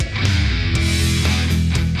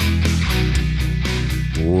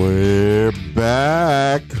We're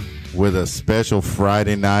back with a special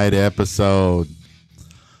Friday night episode.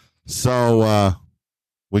 So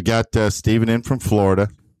we got Steven in from Florida.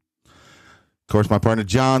 Of course, my partner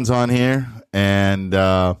John's on here, and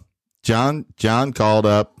John called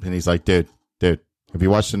up, and he's like, dude, have you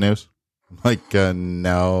watched the news? I'm like,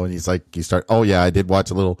 no. And he's like, oh yeah, I did watch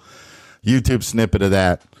a little YouTube snippet of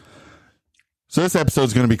that. So this episode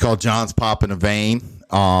is going to be called John's Popping a Vein.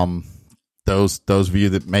 Those of you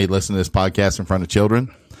that may listen to this podcast in front of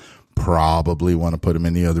children probably want to put them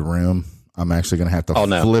in the other room. I'm actually going to have to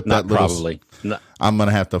flip that little. Probably. No. I'm going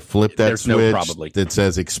to have to flip that switch that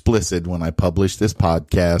says explicit when I publish this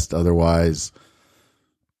podcast. Otherwise,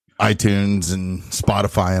 iTunes and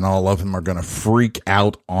Spotify and all of them are going to freak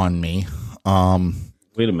out on me.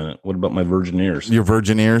 Wait a minute. What about my virgin ears? Your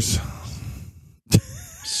virgin ears?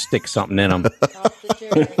 Stick something in them.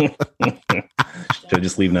 Should I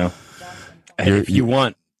just leave now? If you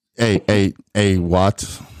want. Hey,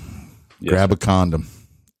 Watts, grab a condom.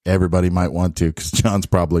 Everybody might want to, because John's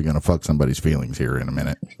probably going to fuck somebody's feelings here in a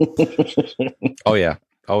minute. Oh, yeah.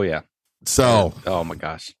 So. Oh, my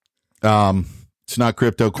gosh. It's not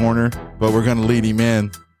Crypto Corner, but we're going to lead him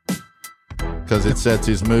in because it sets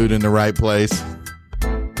his mood in the right place.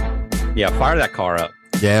 Yeah, fire that car up.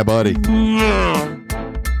 Yeah, buddy.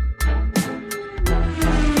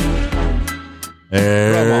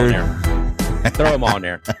 Throw him on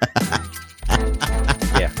there.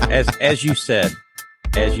 Yeah, as you said,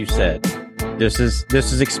 this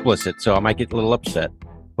is explicit, so I might get a little upset.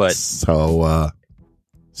 But so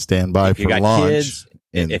stand by for launch. Kids,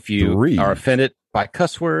 if you are offended by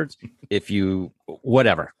cuss words, if you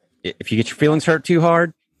get your feelings hurt too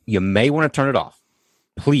hard, you may want to turn it off.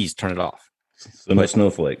 Please turn it off. So no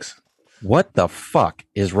snowflakes. What the fuck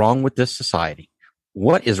is wrong with this society?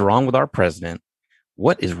 What is wrong with our president?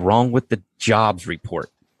 What is wrong with the jobs report?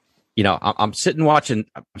 You know, I'm sitting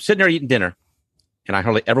there eating dinner, and I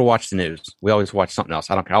hardly ever watch the news. We always watch something else.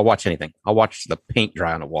 I don't care. I'll watch anything. I'll watch the paint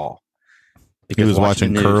dry on the wall. He was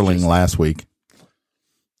watching curling last week.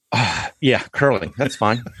 Yeah, curling. That's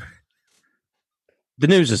fine. The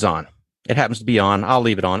news is on. It happens to be on. I'll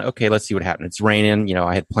leave it on. Okay, let's see what happens. It's raining. You know,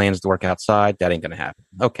 I had plans to work outside. That ain't going to happen.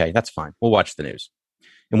 Okay, that's fine. We'll watch the news.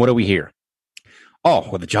 And what do we hear? Oh,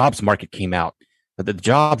 well, the jobs market came out. The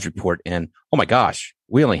jobs report, and oh my gosh,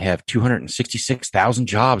 we only have 266,000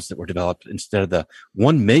 jobs that were developed instead of the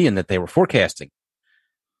 1 million that they were forecasting.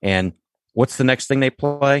 And what's the next thing they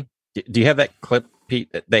play? Do you have that clip,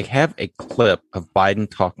 Pete? They have a clip of Biden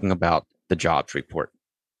talking about the jobs report.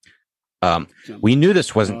 We knew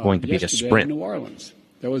this wasn't going to be a sprint. In New Orleans,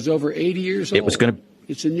 that was over 80 years old. It was going to.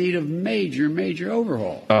 It's in need of major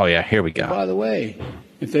overhaul. Oh yeah, here we go. And by the way,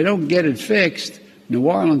 if they don't get it fixed, New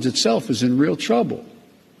Orleans itself is in real trouble.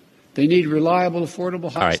 They need reliable, affordable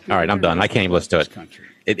hospitals. All right, I'm done. I can't even listen to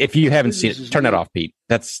it. If you haven't seen it, turn that off, Pete.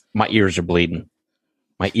 My ears are bleeding.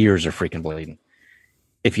 My ears are freaking bleeding.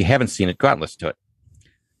 If you haven't seen it, go out and listen to it.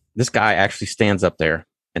 This guy actually stands up there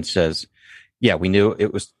and says, yeah, we knew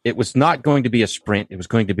it was not going to be a sprint. It was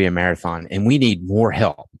going to be a marathon, and we need more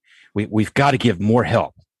help. We've got to give more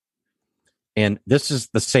help. And this is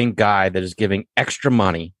the same guy that is giving extra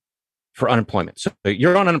money for unemployment. So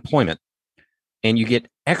you're on unemployment and you get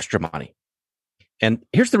extra money. And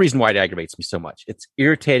here's the reason why it aggravates me so much. It's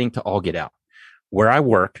irritating to all get out. Where I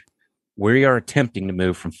work, we are attempting to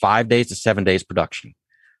move from 5 days to 7 days production.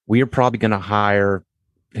 We are probably going to hire,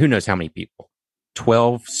 who knows how many people,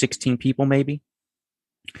 12, 16 people maybe.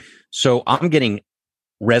 So I'm getting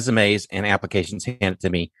resumes and applications handed to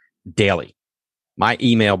me daily. My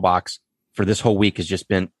email box for this whole week has just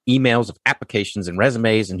been emails of applications and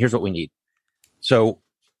resumes, and here's what we need. So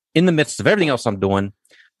in the midst of everything else I'm doing,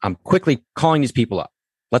 I'm quickly calling these people up.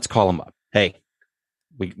 Let's call them up. Hey,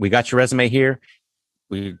 we got your resume here.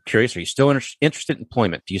 We're curious. Are you still interested in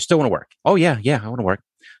employment? Do you still want to work? Oh, yeah, I want to work.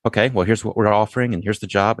 Okay, well, here's what we're offering, and here's the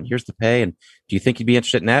job, and here's the pay. And do you think you'd be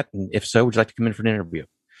interested in that? And if so, would you like to come in for an interview?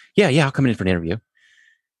 Yeah, I'll come in for an interview.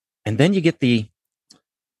 And then you get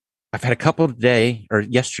I've had a couple today or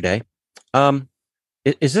yesterday.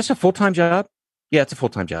 Is this a full-time job? Yeah, it's a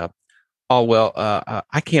full-time job. Oh, well,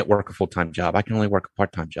 I can't work a full-time job. I can only work a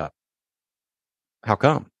part-time job. How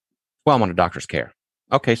come? Well, I'm on a doctor's care.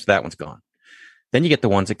 Okay, so that one's gone. Then you get the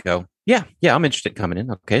ones that go, yeah, I'm interested in coming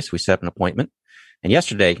in. Okay, so we set up an appointment. And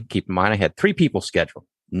yesterday, keep in mind, I had 3 people scheduled,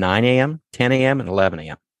 9 a.m., 10 a.m., and 11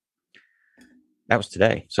 a.m. That was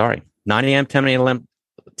today. Sorry. 9 a.m., 10 a.m.,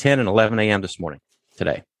 10 and 11 a.m. this morning,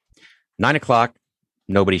 today. 9 o'clock,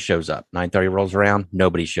 nobody shows up. 9:30 rolls around,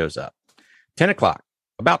 nobody shows up. 10 o'clock,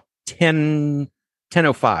 about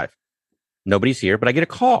 10:05, nobody's here, but I get a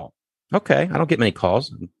call. Okay, I don't get many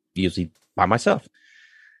calls. I'm usually by myself.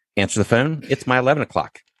 Answer the phone. It's my 11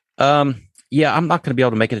 o'clock. Yeah, I'm not going to be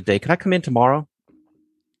able to make it today. Can I come in tomorrow?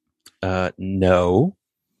 No.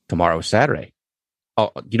 Tomorrow is Saturday.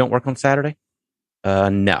 Oh, you don't work on Saturday?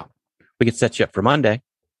 No. We could set you up for Monday.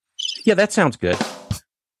 Yeah, that sounds good.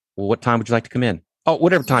 Well, what time would you like to come in? Oh,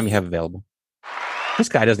 whatever time you have available. This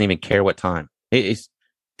guy doesn't even care what time. He's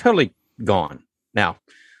totally gone. Now,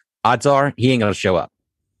 odds are he ain't going to show up.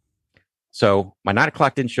 So my 9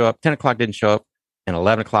 o'clock didn't show up, 10 o'clock didn't show up, and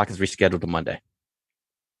 11 o'clock is rescheduled to Monday.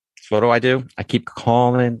 So what do? I keep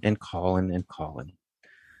calling and calling and calling.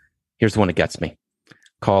 Here's the one that gets me.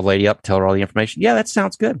 Call the lady up, tell her all the information. Yeah, that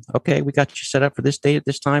sounds good. Okay, we got you set up for this date at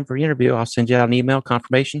this time for your interview. I'll send you out an email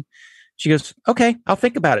confirmation. She goes, okay, I'll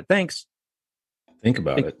think about it. Thanks. Think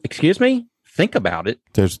about it. Excuse me? Think about it.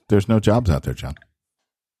 There's no jobs out there, John.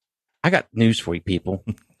 I got news for you people.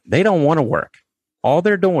 They don't want to work. All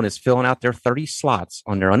they're doing is filling out their 30 slots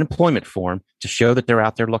on their unemployment form to show that they're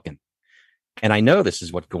out there looking. And I know this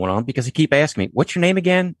is what's going on because they keep asking me, what's your name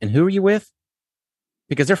again? And who are you with?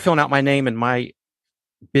 Because they're filling out my name and my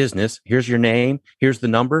business. Here's your name. Here's the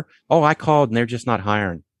number. Oh, I called and they're just not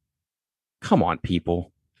hiring. Come on,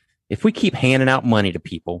 people. If we keep handing out money to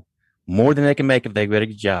people more than they can make if they get a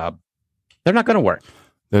job, they're not going to work.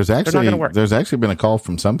 There's actually been a call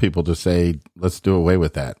from some people to say, let's do away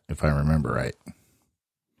with that, if I remember right.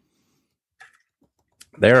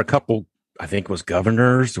 There are a couple, I think it was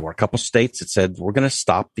governors or a couple states that said, we're going to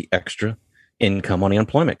stop the extra income on the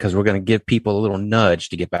unemployment because we're going to give people a little nudge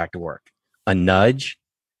to get back to work. A nudge?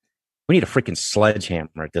 We need a freaking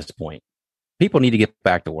sledgehammer at this point. People need to get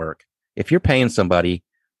back to work. If you're paying somebody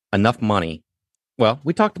enough money, well,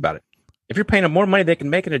 we talked about it. If you're paying them more money they can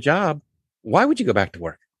make in a job, why would you go back to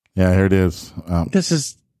work? Yeah, here it is. This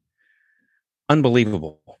is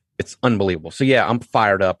unbelievable. It's unbelievable. So yeah, I'm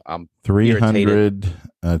fired up. I'm 300.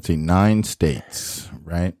 Let's see, 9 states,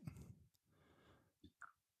 right?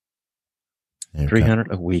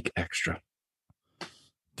 300 a week extra.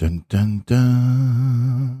 Dun, dun,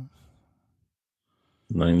 dun.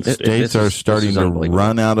 9 States are starting to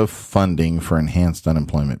run out of funding for enhanced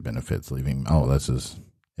unemployment benefits, leaving. This is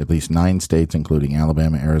at least 9 states, including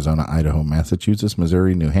Alabama, Arizona, Idaho, Massachusetts,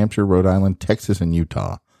 Missouri, New Hampshire, Rhode Island, Texas, and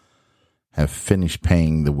Utah, have finished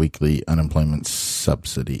paying the weekly unemployment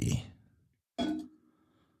subsidy.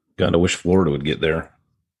 God, I wish Florida would get there.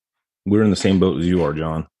 We're in the same boat as you are,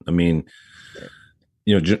 John. I mean,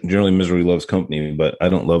 generally misery loves company, but I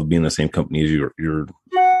don't love being in the same company as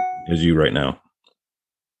you right now.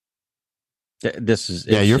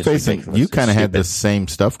 You're facing. You kind of had the same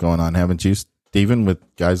stuff going on, haven't you, Stephen? With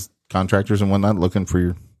guys, contractors, and whatnot, looking for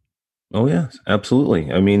your. Oh yes,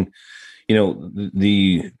 absolutely. I mean,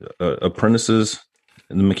 the apprentices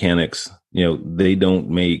and the mechanics. They don't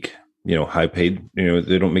make high paid.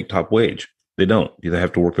 They don't make top wage. They don't. They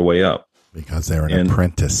have to work their way up. Because they're an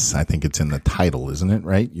apprentice. I think it's in the title, isn't it?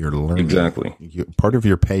 Right? You're learning. Exactly. Part of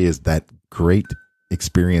your pay is that great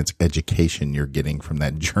experience education you're getting from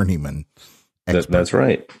that journeyman. That's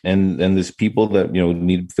right. And there's people that,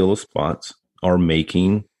 need to fill those spots are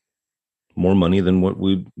making more money than what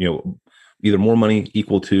we, either more money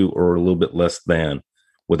equal to or a little bit less than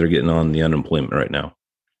what they're getting on the unemployment right now.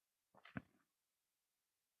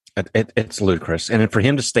 It's ludicrous. And for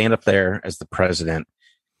him to stand up there as the president,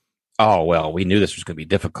 oh, well, we knew this was going to be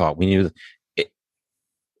difficult. We knew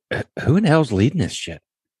who in the hell's leading this shit?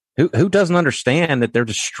 Who doesn't understand that they're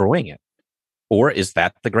destroying it? Or is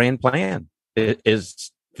that the grand plan?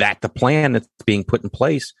 Is that the plan that's being put in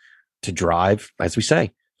place to drive, as we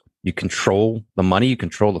say, you control the money, you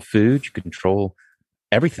control the food, you control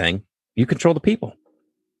everything, you control the people.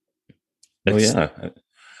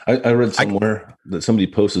 I read somewhere that somebody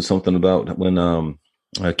posted something about when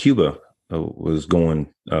Cuba was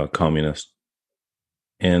going communist,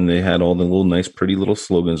 and they had all the little nice, pretty little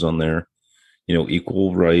slogans on there.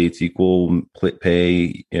 Equal rights, equal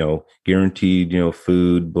pay, guaranteed,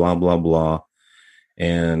 food, blah, blah, blah.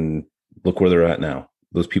 And look where they're at now.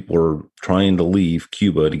 Those people are trying to leave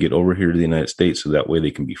Cuba to get over here to the United States so that way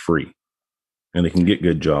they can be free and they can get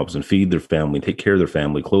good jobs and feed their family, take care of their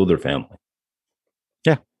family, clothe their family.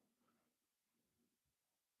 Yeah.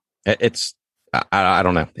 It's, I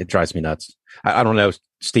don't know. It drives me nuts. I don't know,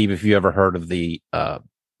 Steve, if you ever heard of the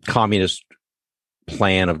communist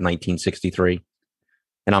plan of 1963,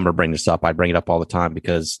 and I'm going to bring this up. I bring it up all the time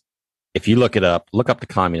because if you look up the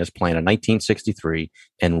communist plan of 1963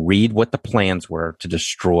 and read what the plans were to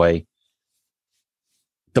destroy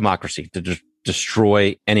democracy, to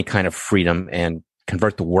destroy any kind of freedom and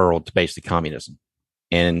convert the world to basically communism.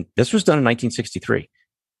 And this was done in 1963.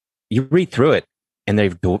 You read through it. and they're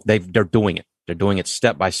doing it. They're doing it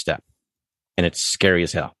step by step, and it's scary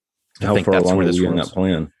as hell. How far along are we in that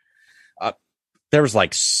plan? There was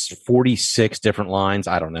like 46 different lines.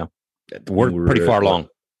 I don't know. We're pretty far along.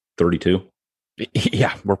 32.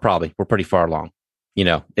 Yeah, we're pretty far along. You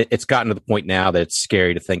know, it's gotten to the point now that it's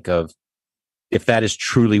scary to think of if that is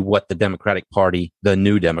truly what the Democratic Party, the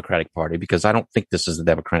new Democratic Party, because I don't think this is the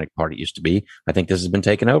Democratic Party it used to be. I think this has been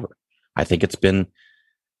taken over. I think it's been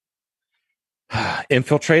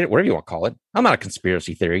infiltrated, whatever you want to call it. I'm not a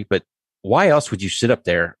conspiracy theory, but why else would you sit up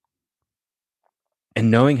there and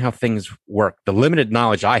knowing how things work, the limited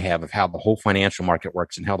knowledge I have of how the whole financial market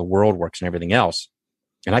works and how the world works and everything else,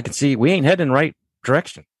 and I can see we ain't heading in the right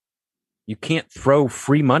direction. You can't throw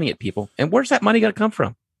free money at people. And where's that money going to come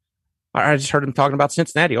from? I just heard them talking about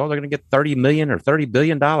Cincinnati. Oh, they're going to get $30 million or $30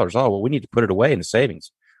 billion. Oh, well, we need to put it away in the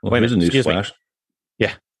savings. Well, here's a news flash.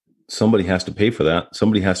 Yeah. Somebody has to pay for that.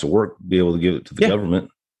 Somebody has to work to be able to give it to the government.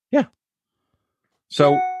 Yeah.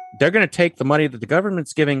 So they're going to take the money that the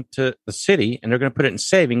government's giving to the city and they're going to put it in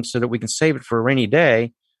savings so that we can save it for a rainy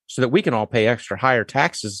day so that we can all pay extra higher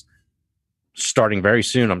taxes starting very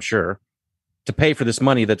soon, I'm sure, to pay for this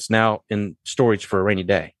money that's now in storage for a rainy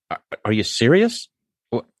day. Are you serious?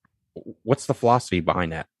 What's the philosophy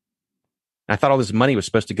behind that? I thought all this money was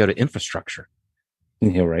supposed to go to infrastructure.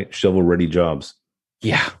 Yeah, right. Shovel-ready jobs.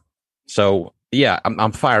 Yeah. So, yeah,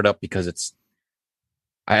 I'm fired up because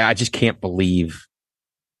I just can't believe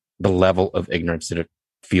the level of ignorance that it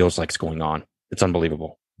feels like is going on. It's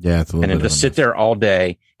unbelievable. Yeah, it's a little and then to sit there all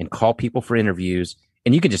day and call people for interviews,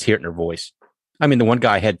 and you can just hear it in their voice. I mean, the one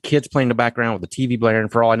guy had kids playing in the background with the TV blaring.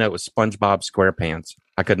 For all I know, it was SpongeBob SquarePants.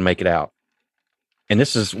 I couldn't make it out. And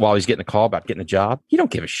this is while he's getting a call about getting a job. He don't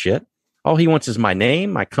give a shit. All he wants is my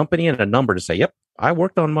name, my company, and a number to say, yep, I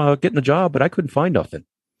worked on getting a job, but I couldn't find nothing.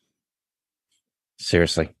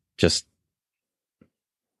 Seriously, just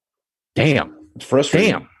damn. It's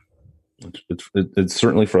frustrating. Damn. It's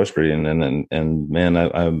certainly frustrating. And man,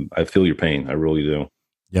 I feel your pain. I really do.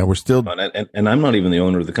 Yeah, we're still. And I'm not even the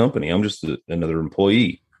owner of the company. I'm just another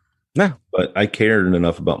employee. No. But I cared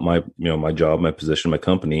enough about my job, my position, my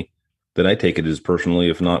company, that I take it as personally,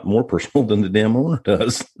 if not more personal than the damn owner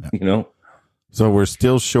does, So we're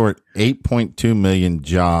still short 8.2 million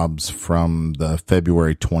jobs from the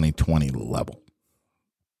February 2020 level.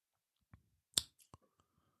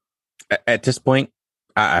 At this point,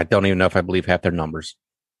 I don't even know if I believe half their numbers.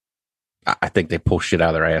 I think they pull shit out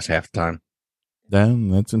of their ass half the time. Then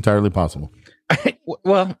that's entirely possible.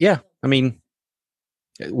 Well, yeah. I mean,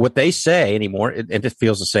 what they say anymore, it just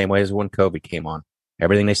feels the same way as when COVID came on.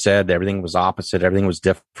 Everything they said, everything was opposite, everything was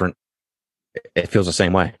different. It feels the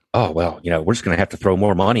same way. Oh, well, we're just going to have to throw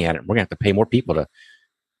more money at it. We're going to have to pay more people to.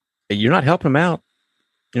 You're not helping them out.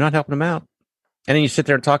 You're not helping them out. And then you sit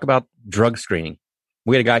there and talk about drug screening.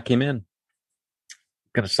 We had a guy came in,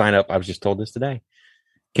 going to sign up. I was just told this today.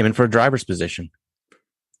 Came in for a driver's position.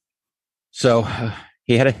 So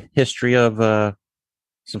he had a history of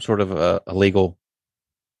some sort of illegal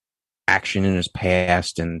action in his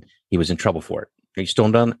past, and he was in trouble for it. Are you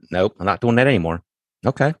still done? Nope, I'm not doing that anymore.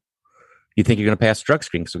 Okay. You think you're going to pass the drug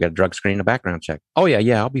screen? So we got a drug screen and a background check. Oh,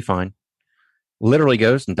 yeah, I'll be fine. Literally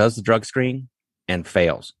goes and does the drug screen and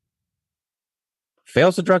fails.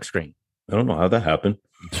 Fails the drug screen. I don't know how that happened.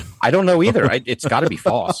 I don't know either. It's got to be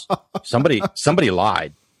false. Somebody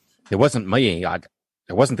lied. It wasn't me. It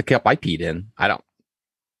wasn't the cup I peed in. I don't.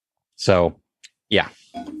 So, yeah.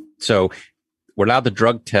 So we're allowed to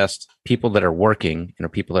drug test people that are working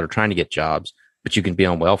and people that are trying to get jobs, but you can be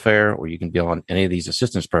on welfare or you can be on any of these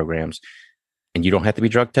assistance programs and you don't have to be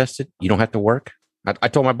drug tested. You don't have to work. I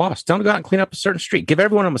told my boss, tell them to go out and clean up a certain street. Give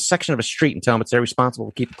everyone a section of a street and tell them it's their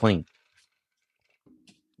responsibility to keep it clean.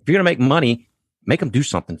 If you're going to make money, make them do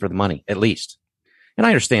something for the money, at least. And I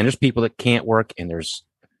understand there's people that can't work and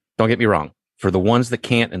don't get me wrong. For the ones that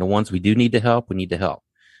can't and the ones we do need to help, we need to help.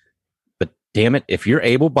 But damn it, if you're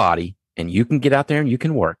able-bodied and you can get out there and you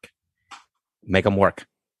can work, make them work.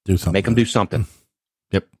 Do something. Make them do something.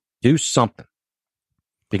 Yep. Do something.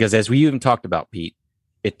 Because as we even talked about, Pete,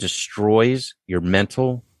 it destroys your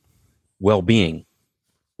mental well-being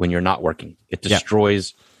when you're not working. It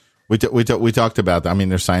destroys. We talked about that. I mean,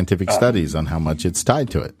 there's scientific studies on how much it's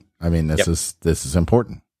tied to it. I mean, this is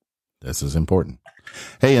important. This is important.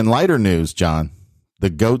 Hey, in lighter news, John, the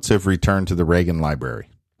goats have returned to the Reagan Library.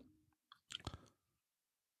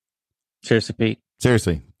 Seriously, Pete?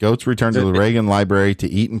 Seriously. Goats returned to the Reagan Library to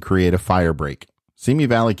eat and create a fire break. Simi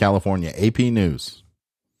Valley, California, AP News.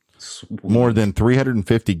 Sweet. More than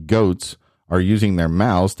 350 goats are using their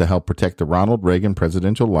mouths to help protect the Ronald Reagan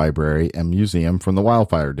Presidential Library and Museum from the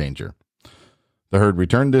wildfire danger. The herd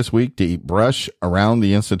returned this week to eat brush around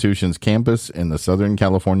the institution's campus in the Southern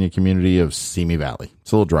California community of Simi Valley.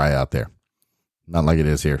 It's a little dry out there. Not like it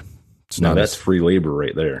is here. No, that's free labor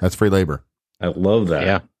right there. That's free labor. I love that.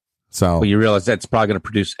 Yeah. So well, you realize that's probably going to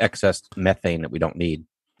produce excess methane that we don't need.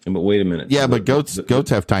 But wait a minute. Yeah, but goats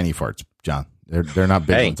have tiny farts, John. They're not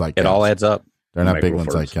big ones like cows. It all adds up. They're not big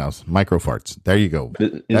ones like cows. Micro farts. There you go.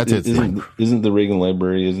 That's it. Isn't the Reagan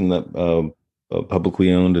Library, isn't that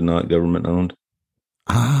publicly owned and not government owned?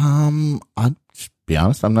 I'll be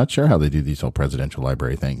honest, I'm not sure how they do these whole presidential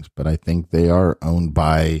library things, but I think they are owned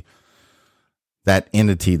by that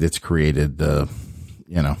entity that's created the,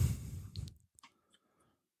 Yeah,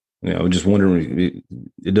 I was just wondering.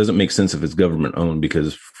 It doesn't make sense if it's government owned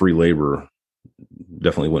because free labor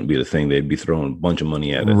definitely wouldn't be the thing. They'd be throwing a bunch of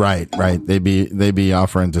money at it. Right. They'd be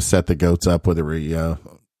offering to set the goats up with a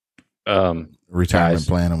retirement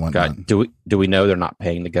plan and whatnot. God, do we know they're not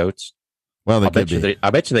paying the goats? Well, I bet you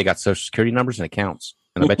they got Social Security numbers and accounts,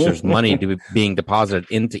 and I bet you there's money being deposited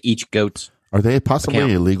into each goat's. Are they possibly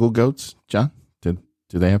account. illegal goats, John? Do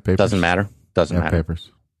they have papers? Doesn't matter. Doesn't matter.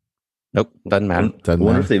 Papers. Nope. Doesn't matter. I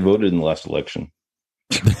wonder if they voted in the last election.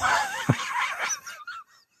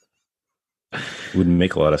 Wouldn't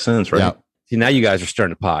make a lot of sense, right? Yeah. See, now you guys are stirring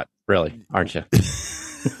the pot, really, aren't you?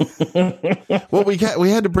 Well, we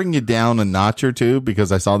had to bring you down a notch or two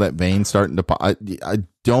because I saw that vein starting to pop. I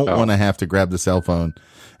don't want to have to grab the cell phone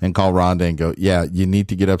and call Rhonda and go, yeah, you need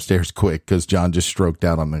to get upstairs quick because John just stroked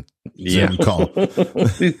out on the Zoom call.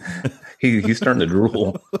 He's starting to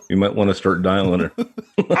drool. You might want to start dialing her.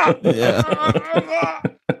 Yeah.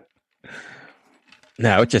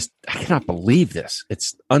 No, I cannot believe this.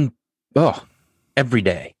 It's every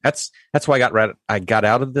day. That's why I got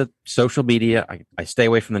out of the social media. I stay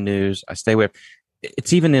away from the news. I stay away.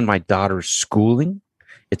 It's even in my daughter's schooling.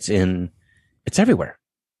 It's everywhere.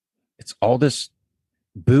 It's all this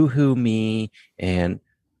boo-hoo me and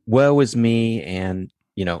woe is me. And,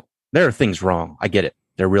 there are things wrong. I get it.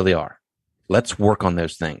 There really are. Let's work on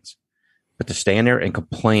those things. But to stand there and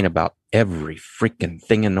complain about every freaking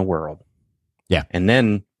thing in the world. Yeah. And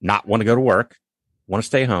then not want to go to work, want to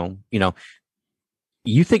stay home,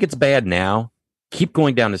 you think it's bad now, keep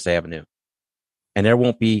going down this avenue and there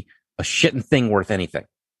won't be a shitting thing worth anything.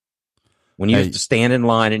 When you have to stand in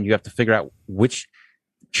line and you have to figure out which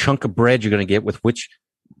chunk of bread you're going to get with which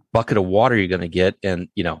bucket of water you're going to get. And,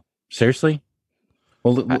 seriously.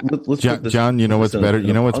 Well, let's John, you know what's better?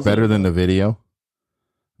 You know what's better than the video?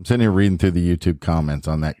 I'm sitting here reading through the YouTube comments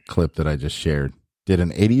on that clip that I just shared. Did an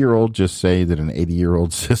 80-year-old just say that an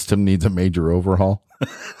 80-year-old system needs a major overhaul?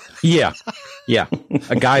 Yeah. Yeah.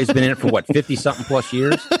 A guy's been in it for 50-something plus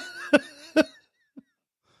years.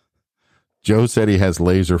 Joe said he has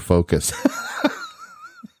laser focus.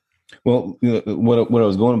 Well, what I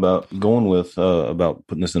was going with about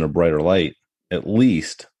putting this in a brighter light, at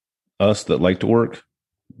least us that like to work,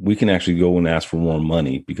 we can actually go and ask for more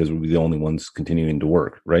money because we'll be the only ones continuing to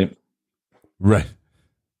work, right? Right.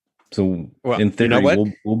 So in theory,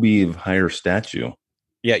 we'll be of higher stature.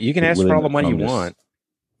 Yeah, you can ask for all the money you want,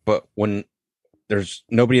 but when there's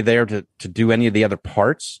nobody there to do any of the other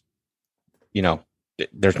parts,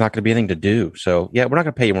 there's not going to be anything to do. So yeah, we're not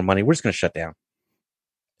going to pay you more money. We're just going to shut down.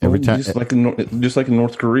 Every time, just like in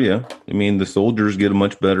North Korea, I mean, the soldiers get a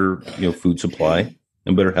much better, food supply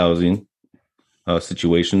and better housing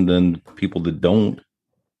situation than people that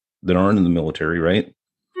aren't in the military, right?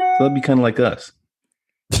 So that'd be kind of like us.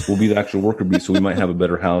 We'll be the actual worker bee, so we might have a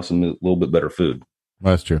better house and a little bit better food.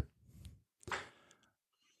 That's true.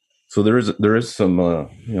 So there is some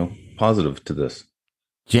positive to this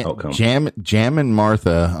outcome. Jam and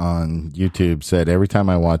Martha on YouTube said every time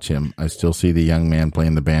I watch him, I still see the young man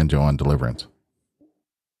playing the banjo on Deliverance.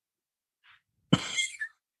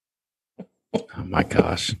 Oh my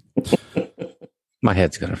gosh. My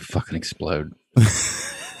head's gonna fucking explode.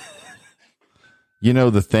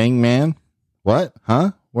 The thing, man? What?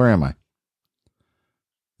 Huh? Where am I?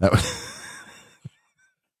 That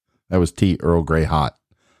was tea Earl Grey hot.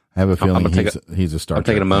 I have a feeling he's a Star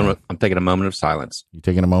Trek fan. I'm taking a moment of silence. You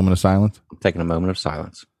taking a moment of silence? I'm taking a moment of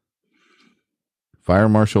silence. Fire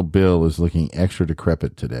Marshal Bill is looking extra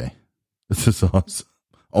decrepit today. This is awesome.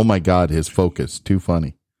 Oh my God, his focus. Too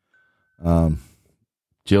funny.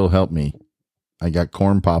 Jill, help me. I got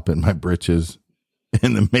corn pop in my britches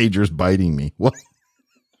and the major's biting me. What?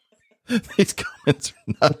 These comments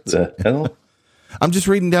are nuts. What the hell? I'm just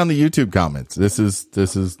reading down the YouTube comments. This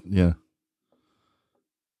is yeah.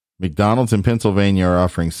 McDonald's in Pennsylvania are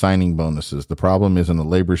offering signing bonuses. The problem isn't a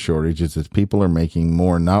labor shortage. It's that people are making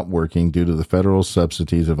more not working due to the federal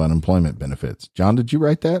subsidies of unemployment benefits. John, did you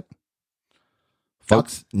write that?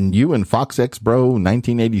 Fox, you and Fox X Bro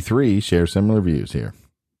 1983 share similar views here.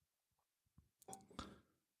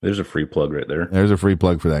 There's a free plug right there. There's a free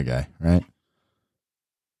plug for that guy, right?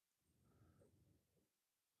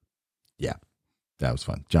 Yeah, that was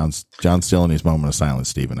fun. John's still in his moment of silence,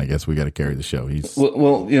 Stephen. I guess we got to carry the show. He's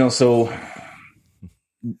well, so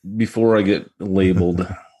before I get labeled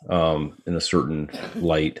in a certain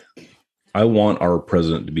light, I want our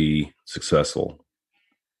president to be successful.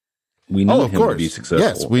 We need him to be successful.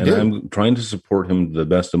 Yes, we do. I'm trying to support him to the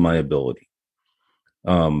best of my ability.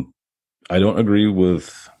 I don't agree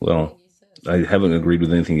with, I haven't agreed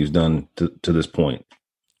with anything he's done to this point.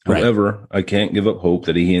 Right. However, I can't give up hope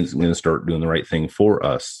that he is going to start doing the right thing for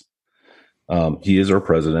us. He is our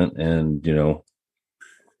president, and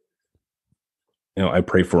I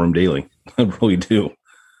pray for him daily. I really do,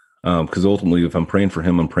 because ultimately, if I'm praying for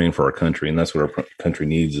him, I'm praying for our country, and that's what our country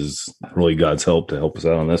needs is really God's help to help us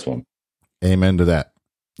out on this one. Amen to that.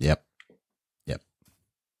 Yep.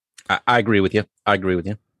 I agree with you.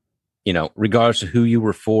 Regardless of who you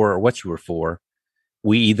were for or what you were for,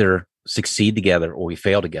 we either succeed together or we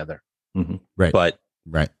fail together. Mm-hmm. Right. But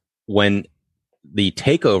when the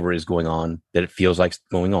takeover is going on, that it feels like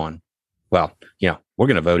going on, well, we're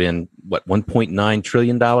going to vote in $1.9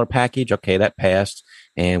 trillion package. Okay, that passed,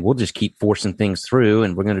 and we'll just keep forcing things through.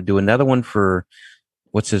 And we're going to do another one for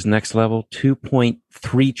what's his next level?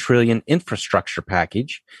 2.3 trillion infrastructure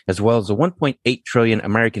package, as well as a 1.8 trillion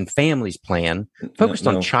American Families Plan focused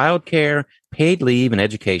on childcare, paid leave, and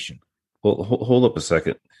education. Well, hold up a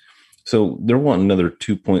second. So they're wanting another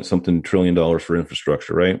 2-point-something trillion for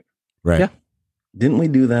infrastructure, right? Right. Yeah. Didn't we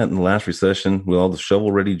do that in the last recession with all the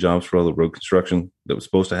shovel-ready jobs for all the road construction that was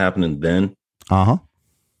supposed to happen? And then,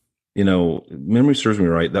 memory serves me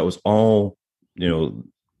right. That was all,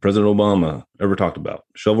 President Obama ever talked about.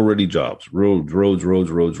 Shovel-ready jobs, roads.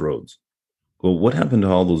 Well, what happened to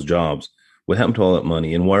all those jobs? What happened to all that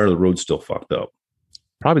money? And why are the roads still fucked up?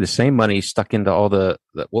 Probably the same money stuck into all the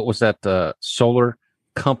what was that solar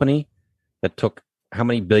company that took how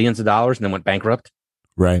many billions of dollars and then went bankrupt?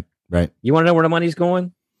 Right. You want to know where the money's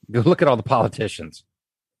going? Go look at all the politicians.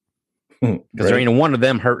 Because there ain't one of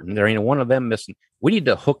them hurting. There ain't one of them missing. We need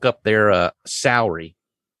to hook up their salary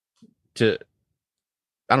to,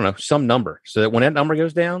 I don't know, some number so that when that number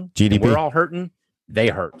goes down, GDP, we're all hurting, they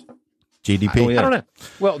hurt. GDP. I don't know.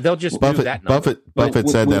 Well, they'll just do that number. Buffett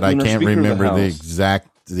said that. I can't remember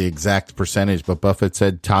the exact percentage, but Buffett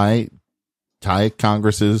said tie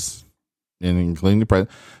Congresses, and including the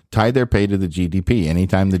president, tie their pay to the GDP.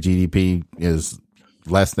 Anytime the GDP is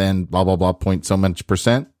less than blah blah blah point so much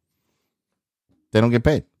percent, they don't get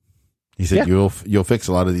paid. He said you'll fix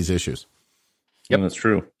a lot of these issues. Yep, that's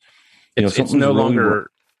true. It's no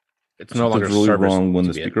longer really wrong when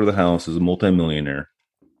the Speaker of the House is a multimillionaire.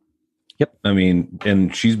 Yep. I mean,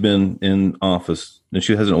 and she's been in office, and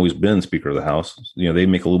she hasn't always been Speaker of the House. They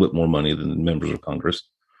make a little bit more money than members of Congress.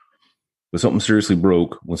 But something seriously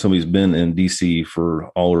broke when somebody's been in D.C. for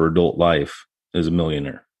all her adult life as a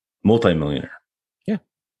multimillionaire. Yeah.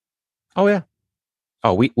 Oh, yeah.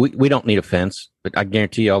 Oh, we don't need a fence, but I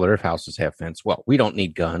guarantee you all their houses have fence. Well, we don't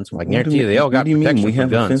need guns. Well, I guarantee you they all got protection from guns. We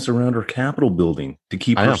have a fence around our Capitol building to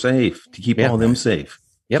keep her safe, to keep all them safe.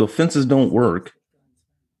 Yep. So if fences don't work,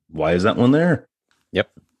 why is that one there? Yep.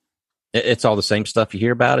 It's all the same stuff you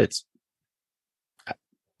hear about.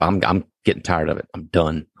 I'm getting tired of it. I'm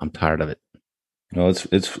done. I'm tired of it. No,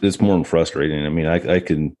 it's more than frustrating. I mean, I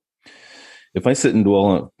can, if I sit and dwell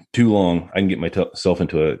on it too long, I can get myself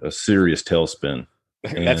into a serious tailspin.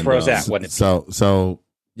 That's where I was at, wasn't it? So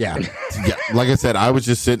yeah. Like I said, I was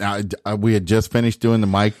just sitting out. We had just finished doing the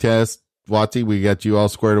mic test. Watsy, we got you all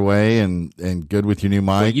squared away and good with your new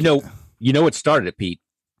mic. Well, you know what started it, Pete.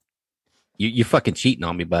 You fucking cheating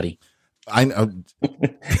on me, buddy. I know.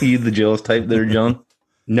 You the jealous type there, John?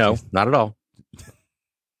 No, not at all.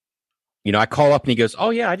 I call up and he goes,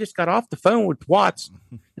 "Oh yeah, I just got off the phone with Twats."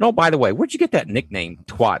 And oh, by the way, where'd you get that nickname,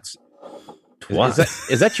 Twats? Twats.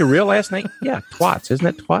 Is that your real last name? Yeah, Twats. Isn't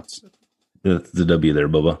it Twats? It's the W there,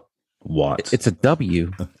 Bubba. Watts. It's a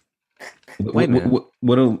W. Wait a minute.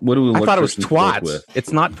 What do we? I thought it was Twats.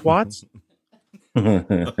 It's not Twats.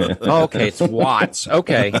 Oh, okay, it's Watts.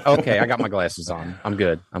 Okay, I got my glasses on. I'm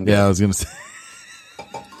good. Yeah, I was gonna say.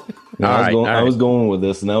 I was going with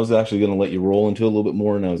this, and I was actually going to let you roll into a little bit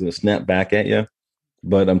more, and I was going to snap back at you,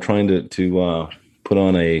 but I'm trying to put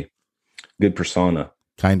on a good persona.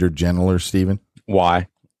 Kinder, gentler, Stephen. Why?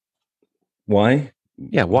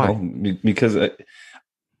 Yeah, why? Well, because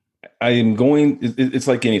I am going. It's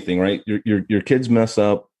like anything, right? Your kids mess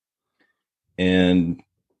up, and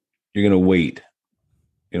you're going to wait.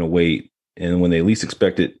 And when they least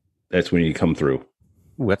expect it, that's when you come through.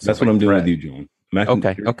 Ooh, That's what I'm doing with you, John.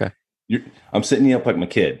 Okay. I'm setting you up like my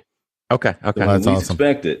kid. Okay. Well, When that's you awesome.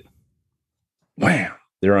 expect it. Wham!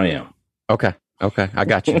 There I am. Okay. I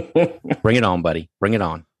got you. Bring it on, buddy. Bring it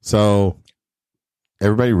on. So,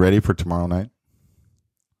 everybody ready for tomorrow night?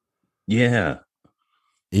 Yeah.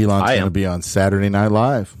 Elon's going to be on Saturday Night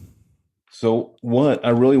Live. So what I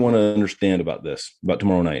really want to understand about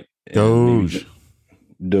tomorrow night. Doge,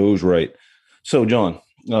 right. So, John,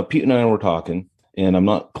 Pete and I were talking, and I'm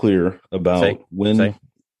not clear about when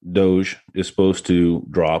Doge is supposed to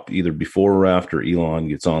drop, either before or after Elon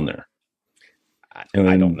gets on there. I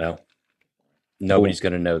don't know. Nobody's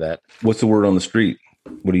going to know that. What's the word on the street?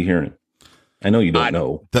 What are you hearing? I know you don't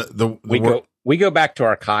know. We go back to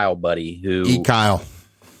our Kyle buddy who Kyle.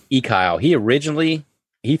 He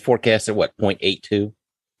forecasted what, 0.82?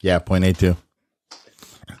 Yeah, 0.82.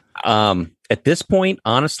 At this point,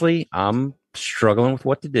 honestly, I'm struggling with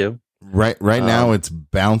what to do. Right now it's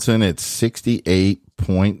bouncing at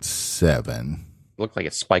 68.7. Looked like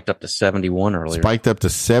it spiked up to 71 earlier. Spiked up to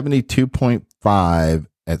 72.5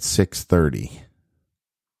 at 6:30.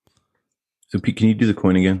 So, Pete, can you do the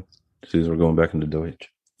coin again? As we're going back into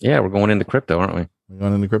Doge. Yeah, we're going into crypto, aren't we? We're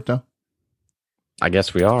going into crypto? I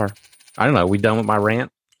guess we are. I don't know. We done with my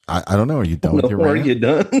rant? I don't know. Are you done with your rant? Are you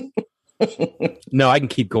done? No, I can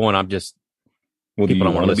keep going. I'm just. Well, people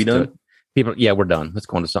don't want to be done. We're done. Let's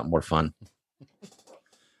go into something more fun.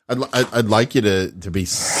 I'd like you to be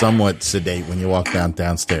somewhat sedate when you walk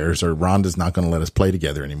downstairs, or Rhonda's not going to let us play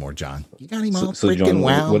together anymore, John. You got him all freaking John,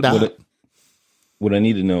 wound up. What I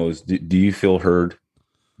need to know is, do you feel heard?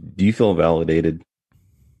 Do you feel validated?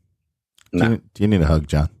 No. Do you need a hug,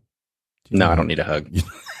 John? No, I don't need a hug.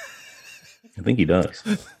 I think he does.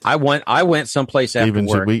 I went someplace after Even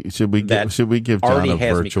work. should we give John a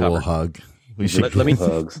virtual hug? We should let me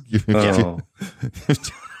hugs.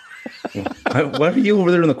 Why are you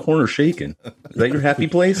over there in the corner shaking? Is that your happy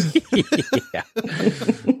place? Yeah.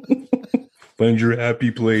 Find your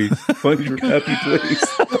happy place. Find your happy place.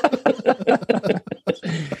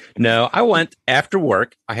 No, I went after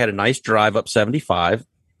work. I had a nice drive up 75,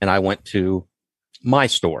 and I went to my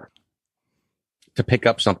store to pick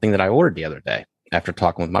up something that I ordered the other day after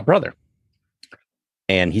talking with my brother.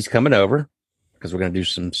 And he's coming over because we're going to do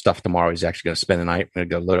some stuff tomorrow. He's actually going to spend the night. We're going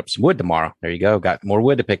to go load up some wood tomorrow. There you go. Got more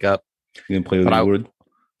wood to pick up. You can play with your wood?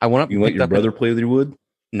 I went up. You let your brother play with your wood?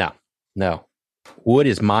 No. Wood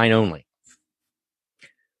is mine only.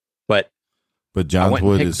 But John's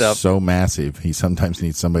wood is so massive, he sometimes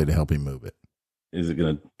needs somebody to help him move it. Is it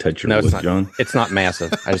going to touch your wood, John? It's not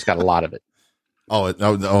massive. I just got a lot of it.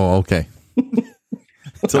 Okay.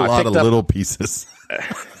 It's a lot of little pieces.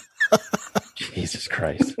 Jesus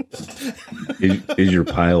Christ. Is your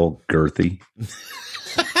pile girthy?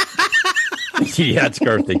 Yeah, it's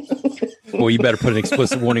girthy. Well, you better put an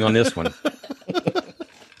explicit warning on this one.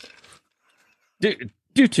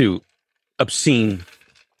 Due to obscene...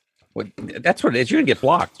 that's what it is. You're gonna get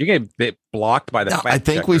blocked. You're gonna get blocked by the. I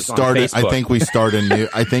think we start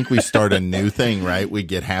a new thing, right? We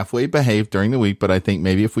get halfway behaved during the week, but I think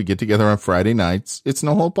maybe if we get together on Friday nights, it's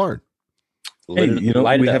no whole part. Hey,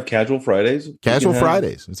 we have casual Fridays. Casual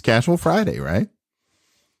Fridays. It's Casual Friday, right?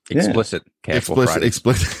 Explicit casual Fridays.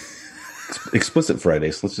 Explicit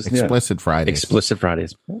Fridays. Let's just explicit Fridays. Explicit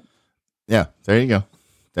Fridays. Yeah, there you go.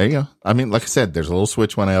 I mean, like I said, there's a little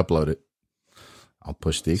switch when I upload it. I'll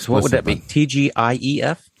push the explicit. So what would that be?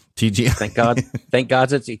 TGIEF? TG. Thank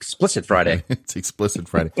God it's Explicit Friday. It's Explicit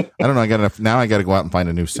Friday. I don't know. I got enough. Now I got to go out and find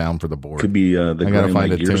a new sound for the board. Could be the I got to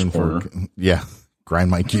find a tune for. Yeah,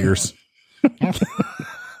 grind my gears.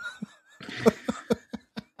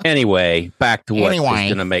 Anyway, back to what is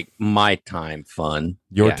going to make my time fun.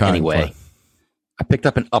 Your time. Anyway, fun. I picked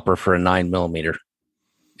up an upper for a 9mm,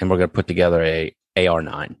 and we're going to put together a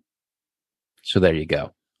AR9. So there you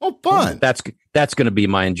go. Oh, fun! That's going to be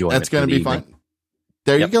my enjoyment. That's going to be fun.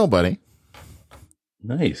 There you go, buddy.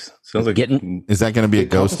 Nice. Sounds like Is that going to be a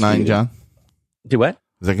Ghost 9, John? Do what?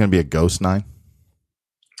 Is that going to be a Ghost 9?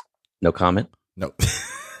 No comment. No.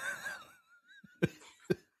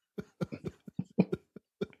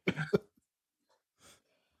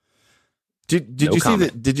 Did you see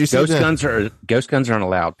that? Did you see ghost guns aren't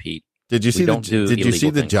allowed, Pete? Did you see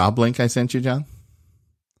the job link I sent you, John?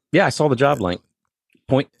 Yeah, I saw the job link.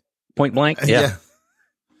 Point blank. Yeah.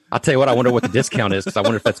 I'll tell you what. I wonder what the discount is because I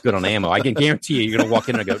wonder if that's good on ammo. I can guarantee you, you're going to walk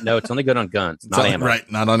in and go, no, it's only good on guns, not ammo.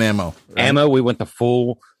 Right, not on ammo. Right? Ammo, we went the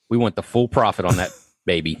full profit on that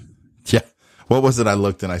baby. Yeah. What was it? I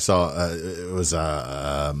looked and I saw it was it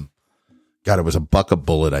was a buck a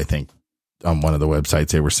bullet. I think on one of the websites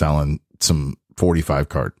they were selling some 45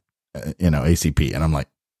 card, ACP, and I'm like,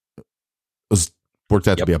 it was Worked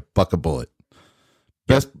out to be a buck a bullet.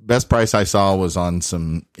 Best price I saw was on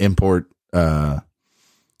some import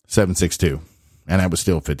 7.62, and that was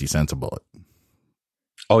still 50 cents a bullet.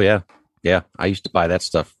 Oh yeah. Yeah. I used to buy that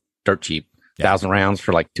stuff dirt cheap. 1,000 rounds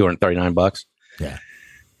for like $239. Yeah.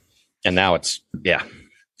 And now it's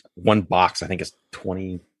one box I think is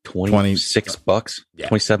 26 bucks,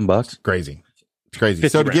 $27. Crazy. It's crazy.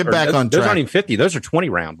 So to get back on track, those aren't even 50. Those are 20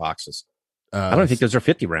 round boxes. I don't think those are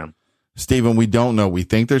 50 round. Stephen, we don't know. We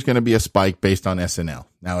think there's going to be a spike based on SNL.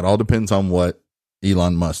 Now it all depends on what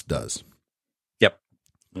Elon Musk does. Yep.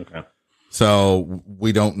 Okay. So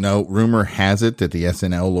we don't know. Rumor has it that the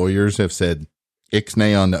SNL lawyers have said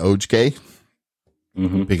ixnay on the OJ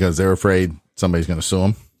because they're afraid somebody's going to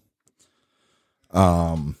sue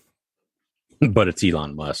them. But it's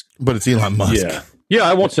Elon Musk. Yeah,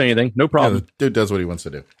 I won't say anything. No problem. the dude does what he wants to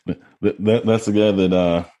do. That's the guy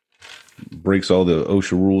that breaks all the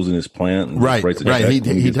OSHA rules in his plant. And Right.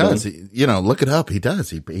 He does. Look it up. He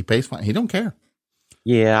does. He pays fine. He don't care.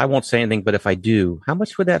 Yeah, I won't say anything, but if I do, how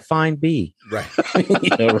much would that fine be? Right.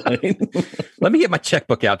 Right. Let me get my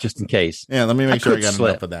checkbook out just in case. Yeah, let me make sure I got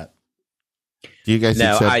enough of that. Do you guys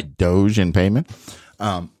accept Doge in payment?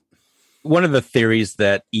 One of the theories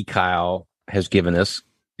that eKyle has given us,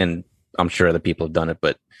 and I'm sure other people have done it,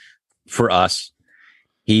 but for us,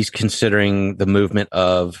 he's considering the movement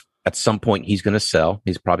of at some point he's going to sell.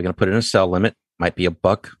 He's probably going to put in a sell limit. Might be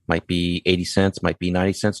 $1, might be 80 cents, might be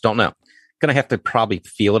 90 cents. Don't know. Going to have to probably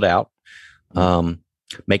feel it out.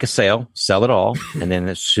 Make a sale, sell it all. And then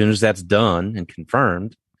as soon as that's done and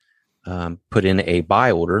confirmed, put in a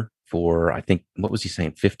buy order for, I think, what was he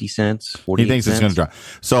saying? 50 cents, 40 He thinks cents? it's going to drop.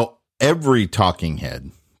 So every talking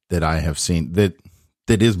head that I have seen that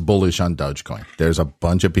is bullish on Dogecoin. There's a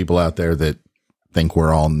bunch of people out there that think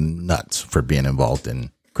we're all nuts for being involved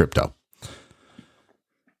in crypto.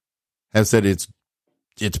 Has said it's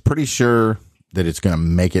pretty sure that it's going to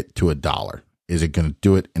make it to $1. Is it going to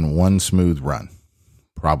do it in one smooth run?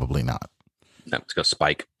 Probably not. No, it's going to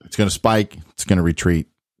spike. It's going to spike. It's going to retreat.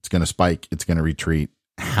 It's going to spike. It's going to retreat.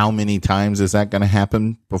 How many times is that going to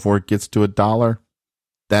happen before it gets to $1?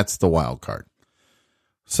 That's the wild card.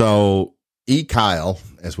 So eKyle,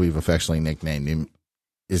 as we've affectionately nicknamed him,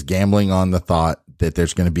 is gambling on the thought that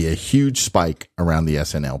there's going to be a huge spike around the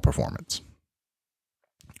SNL performance.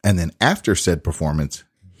 And then after said performance,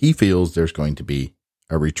 he feels there's going to be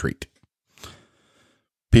a retreat.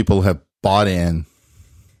 People have bought in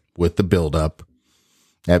with the buildup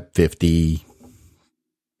at 50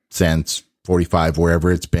 cents, 45,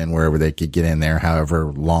 wherever it's been, wherever they could get in there, however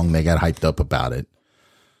long they got hyped up about it.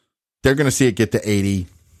 They're going to see it get to 80.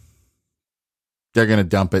 They're going to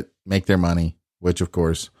dump it, make their money, which, of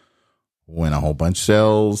course, when a whole bunch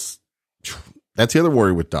sells, that's the other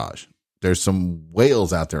worry with Doge. There's some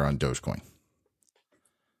whales out there on Dogecoin.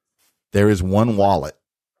 There is one wallet.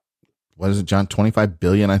 What is it, John? 25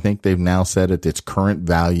 billion, I think they've now said at its current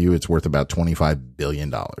value, it's worth about $25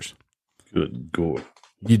 billion. Good God.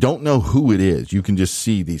 You don't know who it is. You can just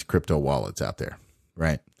see these crypto wallets out there,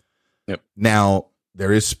 right? Yep. Now,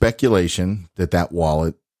 there is speculation that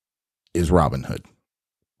wallet is Robinhood.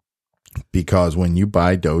 Because when you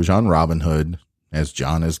buy Doge on Robinhood, as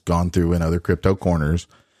John has gone through in other crypto corners,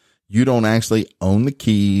 you don't actually own the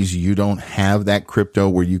keys. You don't have that crypto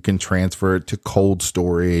where you can transfer it to cold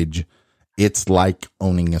storage. It's like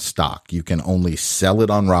owning a stock. You can only sell it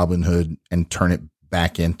on Robinhood and turn it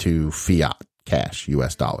back into fiat cash,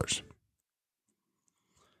 US dollars.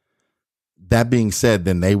 That being said,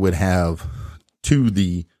 then they would have, to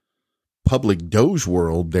the public Doge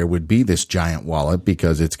world, there would be this giant wallet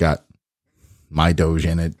because it's got my Doge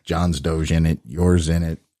in it, John's Doge in it, yours in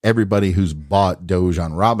it. Everybody who's bought Doge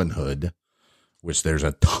on Robinhood, which there's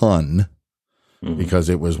a ton because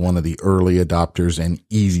it was one of the early adopters and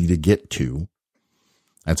easy to get to.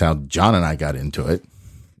 That's how John and I got into it.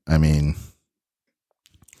 I mean,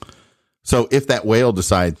 so if that whale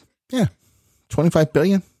decides, 25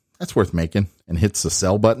 billion, that's worth making, and hits the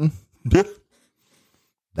sell button,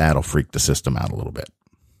 that'll freak the system out a little bit.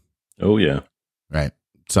 Oh yeah. Right.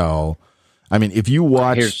 So, I mean, if you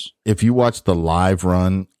watch the live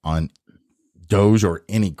run on Doge or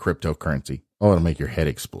any cryptocurrency, it'll make your head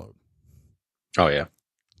explode. Oh yeah.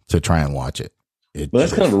 To try and watch it. But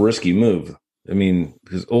that's kind of a risky move. I mean,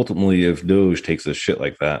 because ultimately, if Doge takes a shit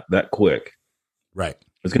like that quick, right,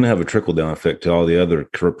 it's going to have a trickle down effect to all the other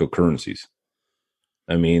cryptocurrencies.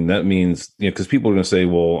 I mean, that means, because people are going to say,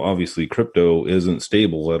 well, obviously crypto isn't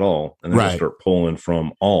stable at all. And then they start pulling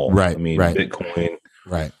from all. Right. I mean, Bitcoin,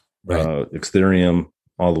 right. Ethereum,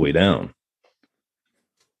 all the way down.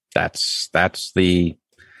 That's the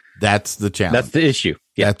challenge. That's the issue.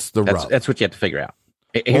 Yeah, that's the rub. That's what you have to figure out.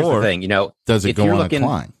 Here's the thing, does it go on a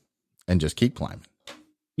climb and just keep climbing?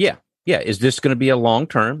 Yeah. Is this going to be a long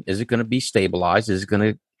term? Is it going to be stabilized?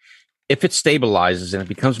 If it stabilizes and it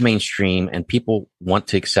becomes mainstream and people want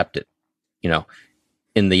to accept it,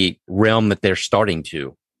 in the realm that they're starting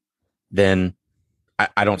to, then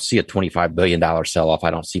I don't see a $25 billion sell off.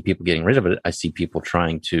 I don't see people getting rid of it. I see people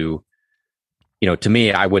trying to, to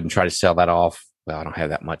me, I wouldn't try to sell that off. Well, I don't have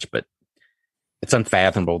that much, but it's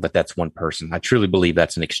unfathomable that that's one person. I truly believe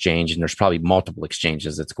that's an exchange, and there's probably multiple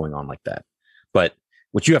exchanges that's going on like that. But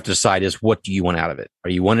what you have to decide is, what do you want out of it? Are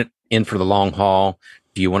you want it in for the long haul?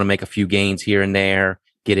 Do you want to make a few gains here and there,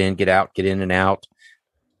 get in, get out, get in and out?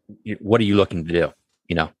 What are you looking to do?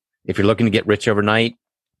 If you're looking to get rich overnight,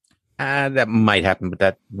 that might happen, but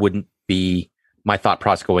that wouldn't be my thought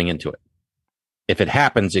process going into it. If it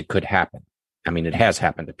happens, it could happen. I mean, it has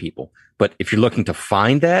happened to people. But if you're looking to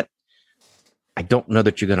find that, I don't know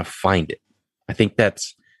that you're going to find it. I think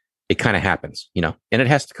it kind of happens, and it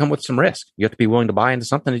has to come with some risk. You have to be willing to buy into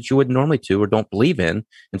something that you wouldn't normally do or don't believe in,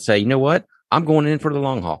 and say, you know what? I'm going in for the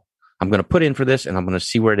long haul. I'm going to put in for this, and I'm going to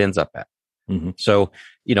see where it ends up at. Mm-hmm. So,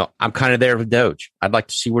 I'm kind of there with Doge. I'd like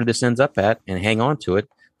to see where this ends up at and hang on to it.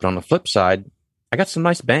 But on the flip side, I got some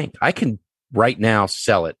nice bank. I can right now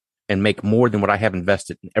sell it and make more than what I have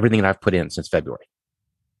invested in everything that I've put in since February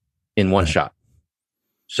in one shot.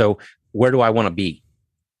 So where do I want to be?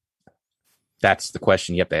 That's the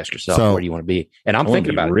question you have to ask yourself. Where do you want to be? And I'm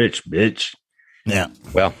thinking about rich, bitch. Yeah.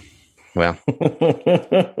 Well.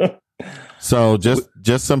 So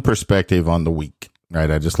just some perspective on the week, right?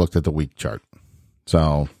 I just looked at the week chart.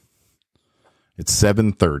 So it's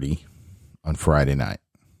 7:30 on Friday night.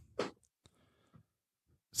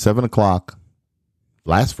 7:00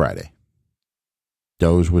 last Friday,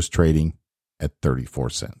 Doge was trading at 34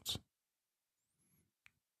 cents.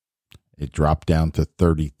 It dropped down to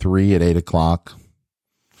 33 at 8:00.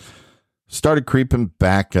 Started creeping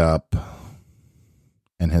back up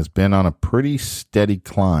and has been on a pretty steady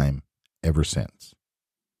climb ever since.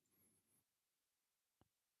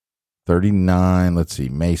 39, let's see,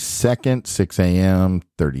 May 2nd, 6 a.m.,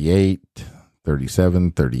 38,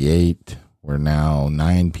 37, 38. We're now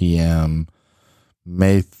 9 p.m.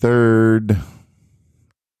 May 3rd,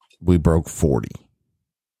 we broke 40.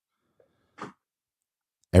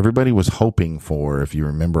 Everybody was hoping for, if you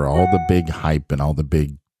remember, all the big hype and all the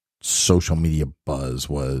big social media buzz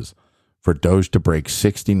was for Doge to break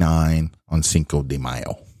 69 on Cinco de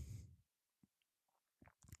Mayo.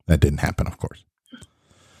 That didn't happen, of course.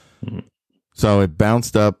 Mm-hmm. So it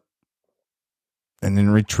bounced up and then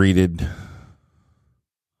retreated.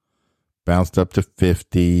 Bounced up to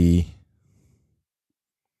 50,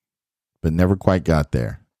 but never quite got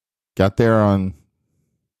there. Got there on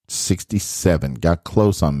 67. Got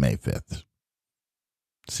close on May 5th.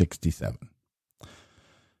 67.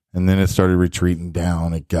 And then it started retreating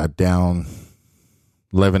down. It got down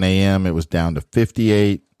 11 a.m. It was down to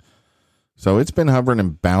 58. So it's been hovering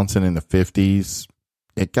and bouncing in the 50s.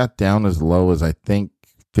 It got down as low as, I think,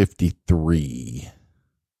 53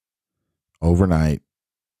 overnight.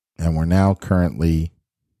 And we're now currently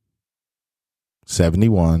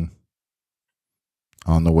 71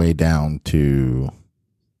 on the way down to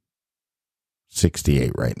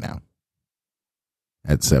 68 right now.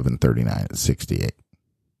 At 7:39 at 68.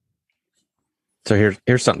 So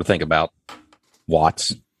here's something to think about.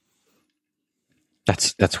 Watts.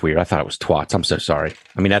 That's weird. I thought it was twats. I'm so sorry.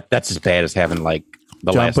 I mean, that's as bad as having like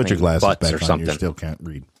the John, last put name your glasses Butts back or on. something. You still can't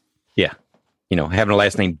read. Yeah. Having a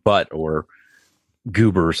last name Butt or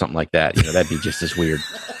Goober or something like that. That'd be just as weird.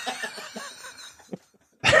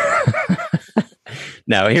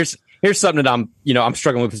 No, here's something that I'm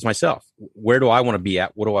struggling with this myself. Where do I want to be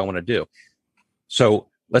at? What do I want to do? So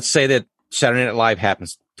let's say that Saturday Night Live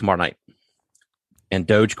happens tomorrow night. And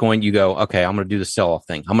Dogecoin, you go, okay, I'm going to do the sell-off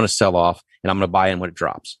thing. I'm going to sell off and I'm going to buy in when it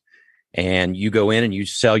drops. And you go in and you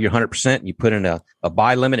sell your 100% and you put in a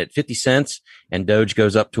buy limit at 50 cents and Doge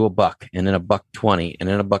goes up to $1 and then $1.20 and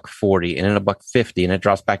then $1.40 and then $1.50 and it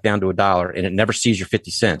drops back down to $1 and it never sees your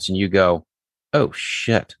 50 cents. And you go, oh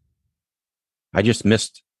shit. I just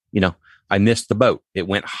missed, I missed the boat. It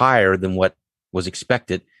went higher than what was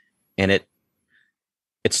expected and it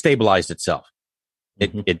stabilized itself.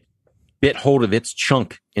 Mm-hmm. It bit hold of its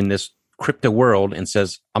chunk in this crypto world and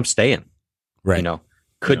says, I'm staying. Right.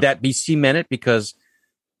 Could that be cemented because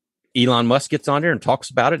Elon Musk gets on there and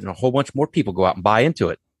talks about it and a whole bunch more people go out and buy into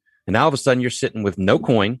it? And now all of a sudden you're sitting with no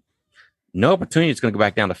coin, no opportunity. It's going to go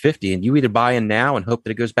back down to 50 and you either buy in now and hope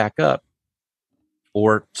that it goes back up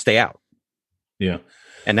or stay out. Yeah.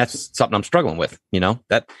 And that's something I'm struggling with, who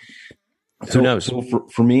knows? So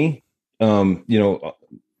for me,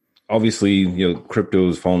 obviously, crypto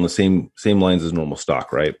is following the same lines as normal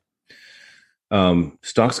stock, right?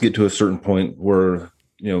 Stocks get to a certain point where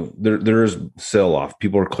there is sell off.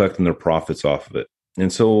 People are collecting their profits off of it,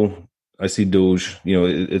 and so I see Doge.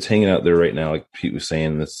 It's hanging out there right now, like Pete was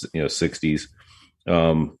saying. This 60s,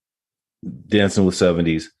 dancing with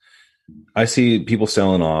 70s. I see people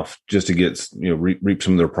selling off just to get reap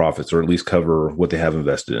some of their profits, or at least cover what they have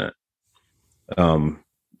invested in it.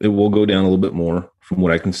 It will go down a little bit more from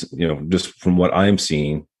what I can, just from what I'm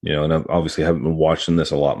seeing, and I obviously haven't been watching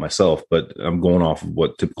this a lot myself, but I'm going off of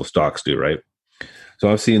what typical stocks do, right?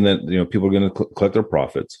 So I've seen that, people are going to collect their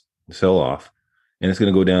profits, sell off, and it's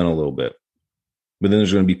going to go down a little bit. But then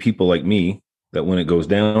there's going to be people like me that when it goes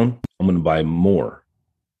down, I'm going to buy more.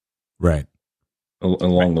 Right.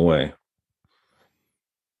 Along the way.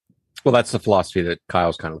 Well, that's the philosophy that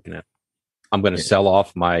Kyle's kind of looking at. I'm going to sell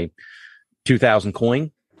off my 2,000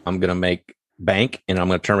 coin. I'm going to make bank, and I'm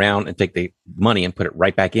going to turn around and take the money and put it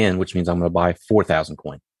right back in, which means I'm going to buy 4,000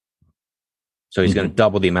 coin. So he's going to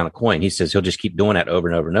double the amount of coin. He says he'll just keep doing that over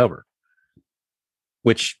and over and over,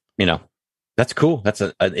 which, that's cool. That's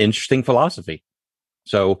an interesting philosophy.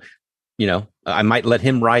 So, I might let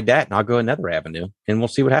him ride that, and I'll go another avenue, and we'll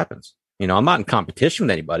see what happens. I'm not in competition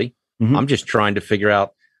with anybody. Mm-hmm. I'm just trying to figure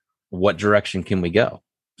out what direction can we go.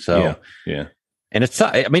 So, yeah. And it's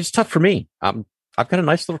tough for me. I've got a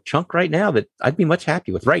nice little chunk right now that I'd be much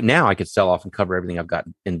happy with. Right now, I could sell off and cover everything I've got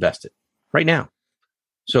invested right now.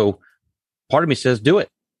 So part of me says, do it.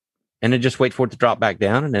 And then just wait for it to drop back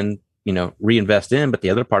down and then, reinvest in. But the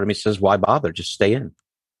other part of me says, why bother? Just stay in.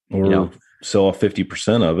 Or sell off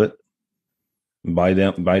 50% of it, buy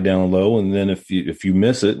down low. And then if you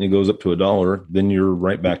miss it and it goes up to $1, then you're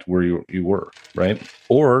right back to where you were, right?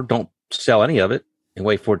 Or don't sell any of it and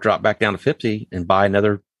wait for it to drop back down to 50 and buy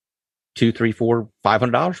another $200, $300,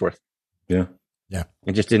 $400, $500 worth. Yeah.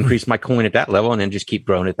 And just increase my coin at that level and then just keep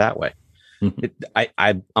growing it that way.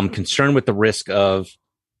 I'm concerned with the risk of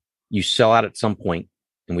you sell out at some point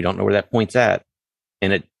and we don't know where that point's at,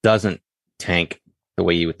 and it doesn't tank the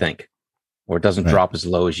way you would think, or it doesn't drop as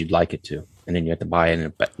low as you'd like it to. And then you have to buy in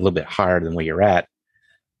a little bit higher than where you're at.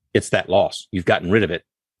 It's that loss. You've gotten rid of it.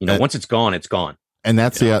 Once it's gone, it's gone. And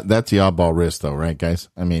that's the oddball risk, though, right, guys?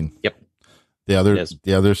 I mean, yep. The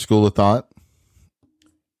other school of thought,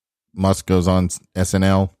 Musk goes on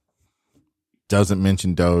SNL, doesn't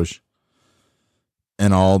mention Doge,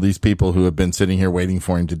 and all these people who have been sitting here waiting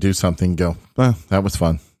for him to do something go, well, that was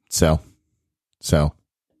fun. Sell.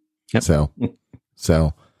 Yep. Sell.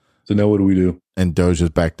 So now what do we do? And Doge is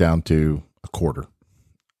back down to a quarter.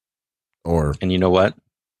 And you know what?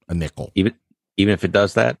 A nickel. Even if it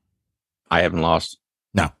does that, I haven't lost.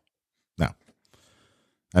 No.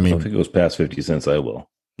 I mean, if it goes past 50 cents, I will.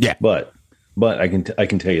 Yeah. But I can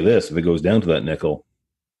tell you this: if it goes down to that nickel,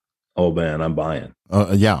 oh man, I'm buying.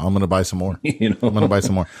 Yeah, I'm going to buy some more. I'm going to buy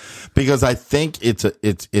some more because I think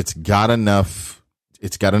it's got enough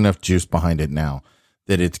juice behind it now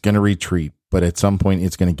that it's going to retreat, but at some point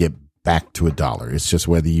it's going to get back to $1. It's just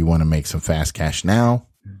whether you want to make some fast cash now,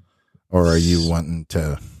 or are you wanting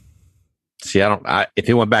to? See, if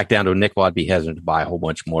it went back down to a nickel, I'd be hesitant to buy a whole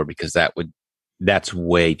bunch more because that's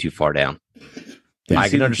way too far down. Yeah, I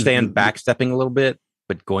can understand backstepping a little bit,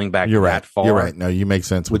 but going back that far, you're right. No, you make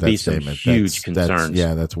sense with that statement. Huge concerns.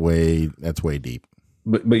 That's way deep.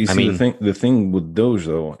 But you see, the thing with Doge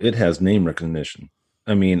though, it has name recognition.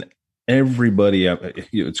 I mean, everybody,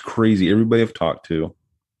 it's crazy. Everybody I've talked to,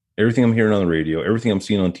 everything I'm hearing on the radio, everything I'm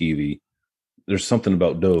seeing on TV, there's something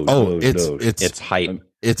about Doge. Doge. It's hype.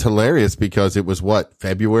 It's hilarious because it was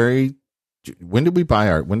February. When did we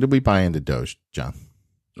buy into Doge, John?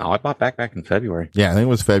 No, I bought back in February. Yeah, I think it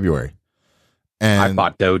was February. And I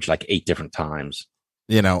bought Doge like 8 different times.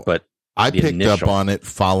 But I picked up on it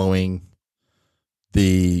following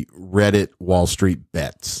the Reddit Wall Street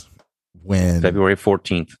bets when February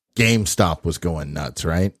 14th. GameStop was going nuts,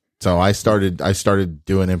 right? So I started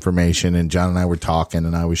doing information, and John and I were talking,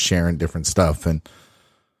 and I was sharing different stuff, and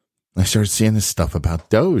I started seeing this stuff about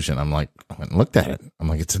Doge, and I went and looked at it. I'm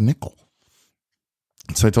like, it's a nickel.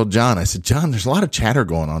 So I told John, I said, John, there's a lot of chatter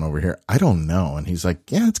going on over here. I don't know. And he's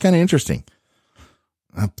like, yeah, it's kind of interesting.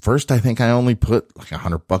 At first, I think I only put like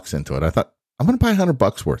 $100 into it. I thought, I'm going to buy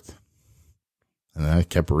 $100 worth. And then I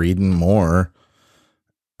kept reading more.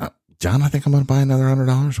 John, I think I'm going to buy another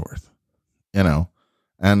 $100 worth, and,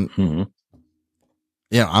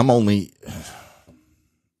 I'm only,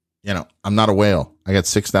 I'm not a whale. I got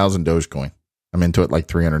 6,000 Dogecoin. I'm into it like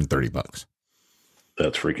 $330.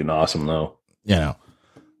 That's freaking awesome though.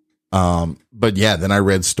 But yeah, then I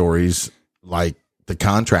read stories like the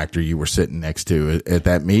contractor you were sitting next to at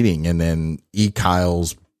that meeting, and then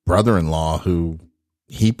Kyle's brother-in-law who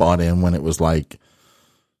he bought in when it was like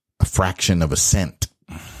a fraction of a cent.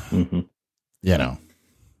 Mm-hmm. You know,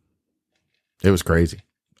 it was crazy.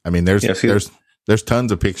 I mean, there's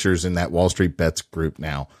tons of pictures in that Wall Street Bets group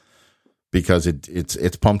now because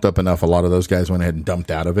it's pumped up enough. A lot of those guys went ahead and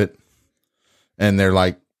dumped out of it, and they're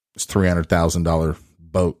like, it's $300,000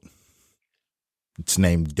 boat. It's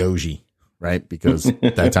named Doji, right? Because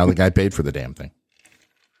that's how the guy paid for the damn thing.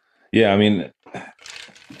 Yeah, I mean,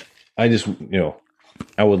 I just,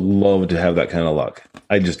 I would love to have that kind of luck.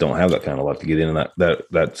 I just don't have that kind of luck to get in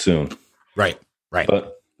that soon. Right.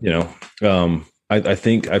 But,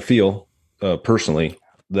 I feel personally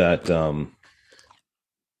that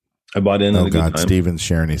I bought in. Oh, God, Steven's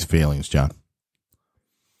sharing his feelings, John.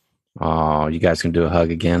 Oh, you guys can do a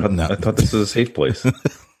hug again? I thought this was a safe place.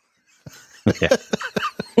 Yeah.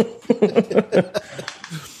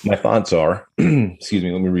 My thoughts are, excuse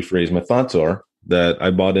me, let me rephrase. My thoughts are that I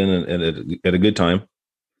bought in at a good time,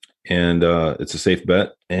 and it's a safe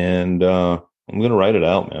bet, and I'm going to ride it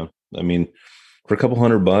out, man. I mean, for a couple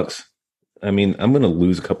 $100, I mean, I'm going to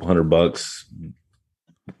lose a couple $100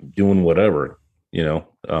 doing whatever,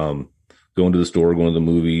 going to the store, going to the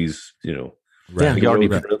movies, Right. Yeah, I'm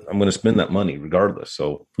going to spend that money regardless.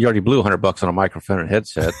 So you already blew $100 on a microphone and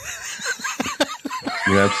headset.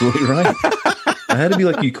 You're absolutely right. I had to be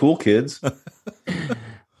like you cool kids.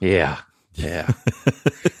 Yeah.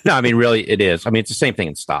 No, I mean, really, it is. I mean, it's the same thing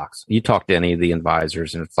in stocks. You talk to any of the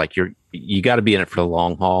advisors, and it's like you got to be in it for the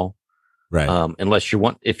long haul, right? Unless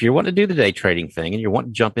if you want to do the day trading thing and you want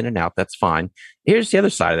to jump in and out, that's fine. Here's the other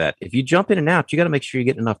side of that: if you jump in and out, you got to make sure you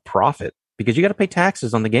get enough profit because you got to pay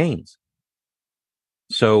taxes on the gains.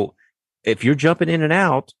 So, if you're jumping in and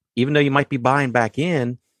out, even though you might be buying back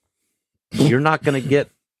in, you're not going to get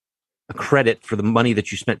a credit for the money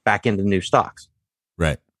that you spent back into new stocks.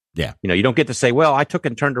 Right. Yeah. You don't get to say, well, I took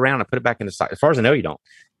and turned around and put it back into stocks. As far as I know, you don't.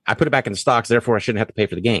 I put it back into stocks, therefore I shouldn't have to pay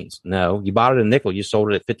for the gains. No, you bought it at a nickel, you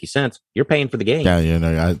sold it at 50 cents. You're paying for the gains.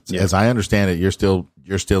 Yeah, as I understand it, you're still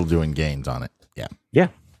doing gains on it. Yeah.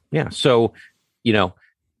 Yeah. So,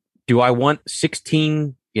 do I want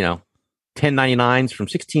 16, 1099s from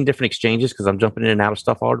 16 different exchanges because I'm jumping in and out of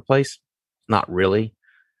stuff all over the place? Not really.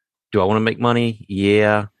 Do I want to make money?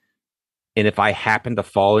 Yeah. And if I happen to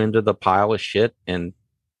fall into the pile of shit and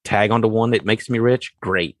tag onto one that makes me rich,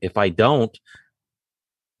 great. If I don't,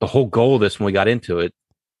 the whole goal of this when we got into it,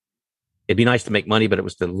 it'd be nice to make money, but it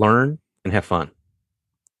was to learn and have fun.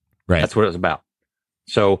 Right. That's what it was about.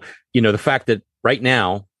 So, the fact that right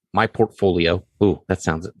now, my portfolio, that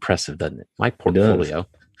sounds impressive, doesn't it? My portfolio,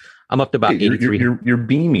 I'm up to about 83. You're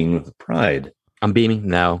beaming with pride. I'm beaming?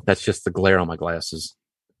 No, that's just the glare on my glasses.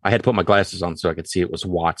 I had to put my glasses on so I could see it was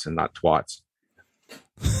watts and not twats.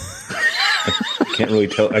 I can't really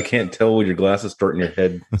tell. I can't tell when your glasses start and your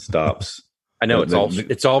head stops. I know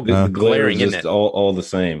it's all glaring, isn't it? All the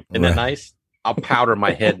same. Isn't that nice? I'll powder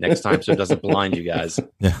my head next time so it doesn't blind you guys.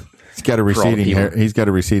 Yeah, he's got a receding hair. He's got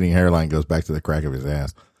a receding hairline. Goes back to the crack of his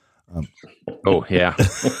ass. Oh yeah,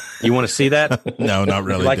 you want to see that? No, not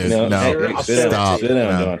really. Dude. No, stop. Sit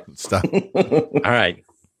down, stop. All right,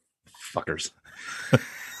 fuckers.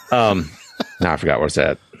 Now I forgot where it's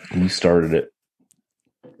at. You started it.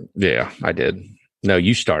 Yeah, I did. No,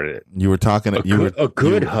 you started it. You were talking. A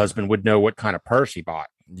good husband would know what kind of purse he bought.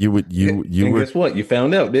 You were. Guess what? You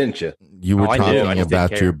found out, didn't you? You were talking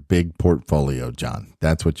about your big portfolio, John.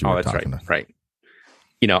 That's what you were talking about. Right.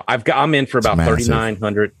 I'm in for about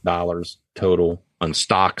 $3,900 total on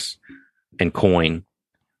stocks and coin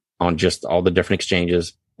on just all the different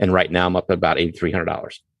exchanges. And right now I'm up at about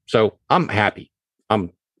 $8,300. So I'm happy.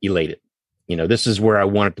 I'm elated. This is where I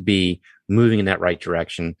want it to be, moving in that right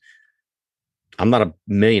direction. I'm not a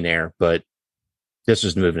millionaire, but this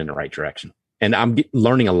is moving in the right direction. And I'm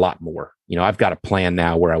learning a lot more. I've got a plan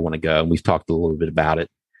now where I want to go. And we've talked a little bit about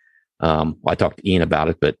it. I talked to Ian about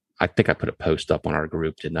it, but I think I put a post up on our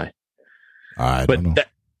group, didn't I? I don't know.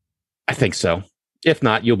 I think so. If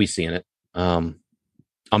not, you'll be seeing it. I'm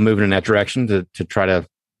moving in that direction to try to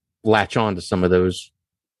latch on to some of those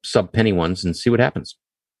sub penny ones and see what happens.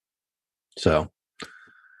 So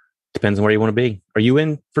depends on where you want to be. Are you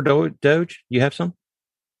in for Doge? You have some?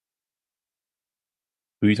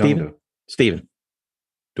 Who are you talking to? Steven.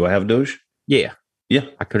 Do I have Doge? Yeah. Yeah.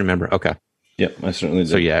 I couldn't remember. Okay. Yeah, I certainly do.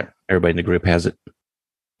 So yeah, everybody in the group has it.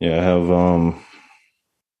 Yeah, I have oh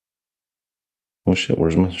shit,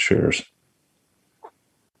 where's my shares?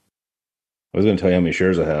 I was gonna tell you how many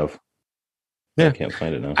shares I have. Yeah. I can't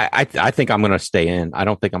find it now. I think I'm gonna stay in. I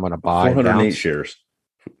don't think I'm gonna buy 408 shares.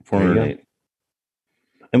 408.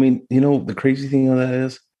 I mean, the crazy thing on that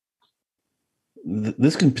is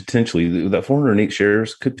this can potentially, that 408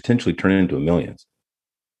 shares could potentially turn into millions.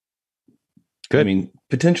 Good. I mean,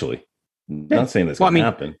 potentially. Not saying that's going to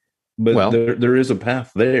happen, but there is a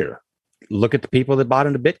path there. Look at the people that bought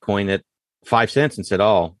into Bitcoin at 5 cents and said,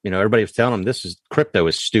 "Oh, everybody was telling them crypto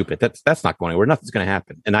is stupid. That's not going anywhere. Nothing's going to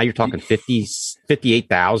happen." And now you're talking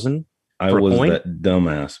 58,000. I was that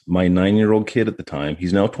dumbass. My 9-year-old kid at the time,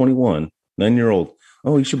 he's now 21, 9-year-old.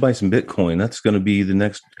 Oh, you should buy some Bitcoin. That's going to be the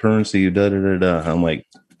next currency. Da da da da. I'm like,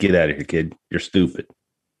 get out of here, kid. You're stupid.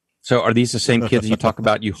 So are these the same kids you talk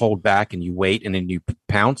about? You hold back and you wait and then you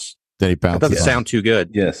pounce? Then he pounces. That doesn't sound too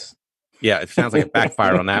good. Yes. Yeah, it sounds like it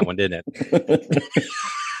backfired on that one, didn't it?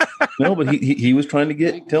 No, but he was trying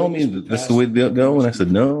to tell me that this is the way to go, and I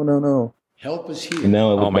said no. Help is here. And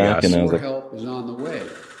now I look back and I was more like, help is on the way.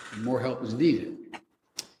 More help is needed.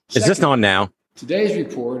 Is this on now? Today's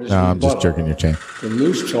report is No, I'm just jerking your chain. The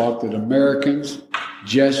loose talk that Americans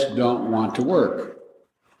just don't want to work.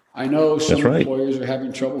 I know some employers are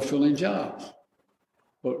having trouble filling jobs.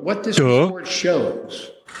 But what this report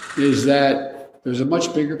shows is that there's a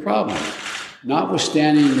much bigger problem,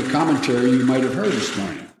 notwithstanding the commentary you might have heard this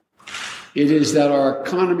morning. It is that our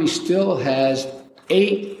economy still has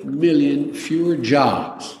 8 million fewer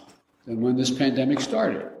jobs than when this pandemic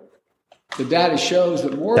started. The data shows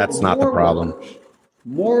that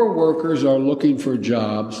more workers are looking for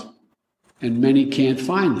jobs, and many can't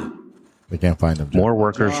find them. They can't find them. More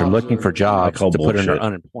workers are looking for jobs to put in their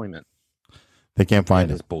unemployment. They can't find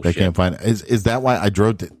it. They can't find it. Is that why I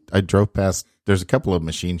drove past? There's a couple of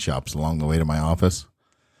machine shops along the way to my office,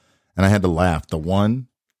 and I had to laugh. It's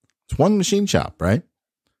one machine shop, right?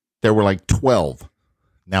 There were like 12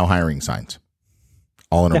 now hiring signs,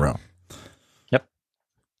 all in a row. Yep.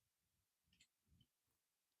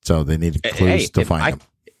 So they needed clues to find them.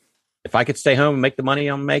 If I could stay home and make the money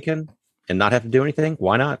I'm making and not have to do anything,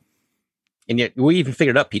 why not? And yet we even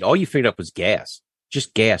figured up, Pete. All you figured up was gas,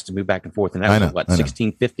 just gas to move back and forth, and that was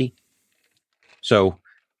 $16.50. So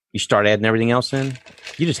you start adding everything else in.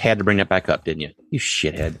 You just had to bring that back up, didn't you? You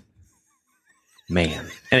shithead, man.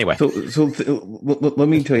 Anyway, so let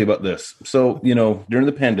me tell you about this. So during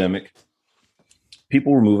the pandemic,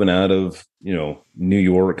 people were moving out of New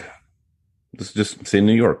York. Let's just say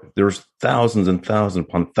New York. There's thousands and thousands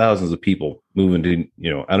upon thousands of people moving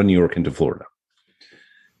to out of New York into Florida.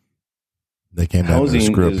 They came down there to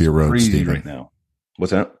screw up your roads, Stephen. Right now.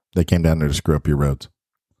 What's that? They came down there to screw up your roads.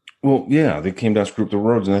 Well, yeah, they came down to screw up the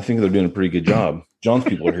roads, and I think they're doing a pretty good job. John's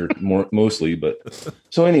people are here mostly, but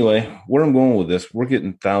so anyway, where I'm going with this, we're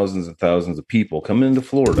getting thousands and thousands of people coming into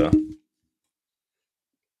Florida.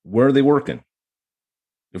 Where are they working?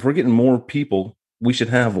 If we're getting more people, we should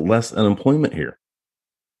have less unemployment here.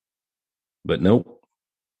 But nope.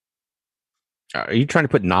 Are you trying to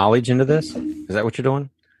put knowledge into this? Is that what you're doing?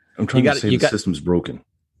 I'm trying to say the system's broken.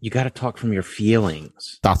 You got to talk from your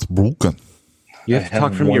feelings. That's broken. You have to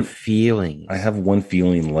talk from your feelings. I have one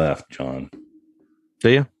feeling left, John. Do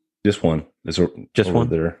you? Just one. Just one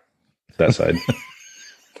there. That side.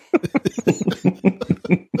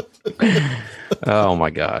 Oh my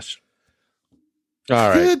gosh. All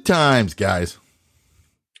right. Good times, guys.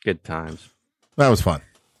 Good times. That was fun.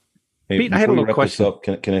 Hey, Pete, I had a little question. Up,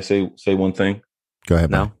 can I say one thing? Go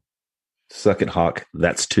ahead. No. Man. Suck it, Hawk.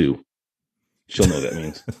 That's 2. She'll know what that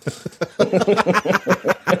means.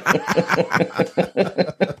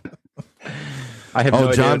 I have no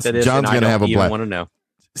idea what that is. John's going to have a blast. I want to know.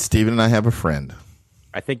 Stephen and I have a friend.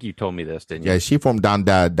 I think you told me this, didn't you? Yeah, she from down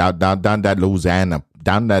that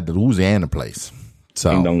Louisiana place.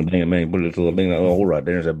 So ding dong dang man, put it to the bing all right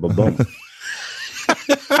there's a boom.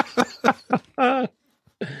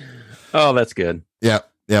 Oh, that's good. Yep.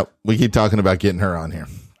 We keep talking about getting her on here.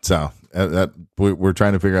 So we're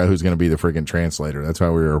trying to figure out who's going to be the freaking translator. That's why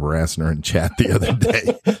we were harassing her in chat the other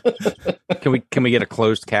day. Can we get a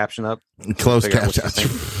closed caption up? Closed caption.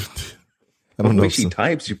 I don't know. If she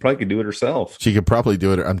types, she probably could do it herself. She could probably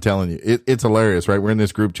do it. I'm telling you, it's hilarious, right? We're in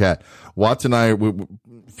this group chat. Watts and I,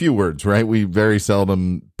 few words, right? We very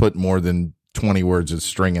seldom put more than 20 words of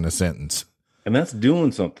string in a sentence. And that's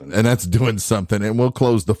doing something. And we'll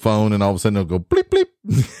close the phone and all of a sudden it'll go bleep, bleep,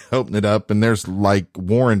 open it up. And there's like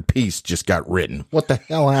War and Peace just got written. What the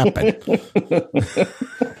hell happened?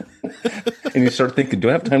 And you start thinking, do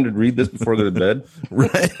I have time to read this before I go to bed?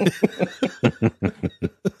 Right.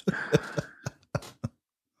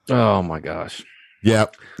 Oh my gosh.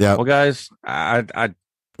 Yep. Well, guys,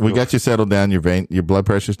 we got you settled down. Your blood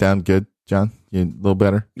pressure's down. Good, John. You a little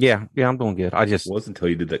better? Yeah, I'm doing good. It wasn't until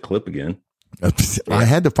you did that clip again. I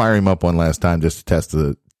had to fire him up one last time just to test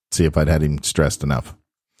see if I'd had him stressed enough.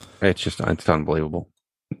 It's unbelievable.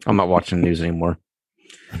 I'm not watching the news anymore.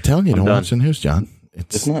 I'm telling you, don't watch the news, John.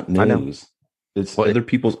 It's not news. It's other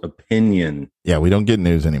people's opinion. Yeah, we don't get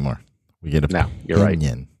news anymore. We get opinion. No, you're right.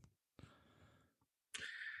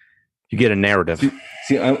 You get a narrative.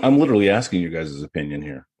 See, I'm literally asking you guys' opinion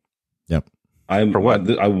here. Yep. For what?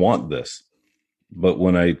 I want this. But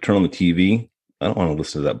when I turn on the TV, I don't want to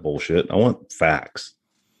listen to that bullshit. I want facts.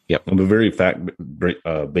 Yep. I'm a very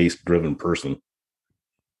fact-based driven person.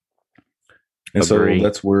 And so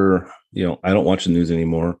that's where, I don't watch the news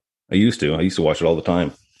anymore. I used to watch it all the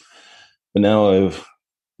time. But now I've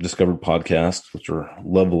discovered podcasts, which are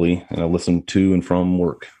lovely, and I listen to and from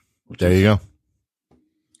work. There you go.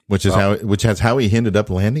 Which has how he ended up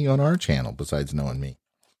landing on our channel, besides knowing me.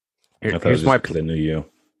 Here's my plan. I knew you.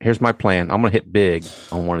 Here's my plan. I'm going to hit big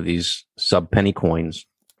on one of these sub-penny coins,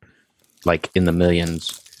 like in the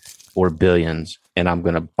millions or billions, and I'm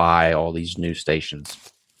going to buy all these news stations.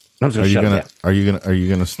 I'm just Are you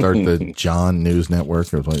gonna start the John News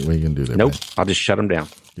Network, or what are you gonna do there? Nope. Man? I'll just shut them down.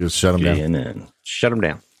 You just shut them JNN. down. Shut them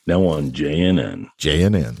down. Now on JNN.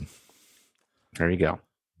 JNN. There you go.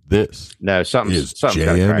 Something's got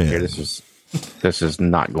to crack here. This is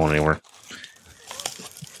not going anywhere.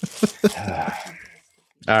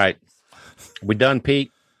 All right, we done,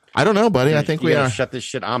 Pete? I don't know, buddy. I think we are. Shut this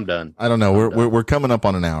shit. I'm done. I don't know. We're coming up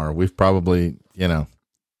on an hour. We've probably,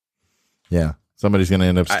 somebody's going to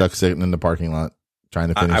end up sitting in the parking lot trying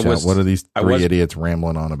to finish out. What are these three idiots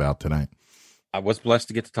rambling on about tonight? I was blessed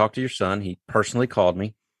to get to talk to your son. He personally called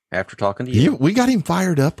me after talking to you. We got him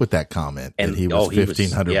fired up with that comment, and he was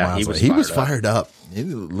 1,500 miles away. He was fired up.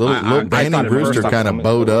 Little Danny Brewster kind of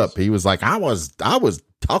bowed up. He was like, I was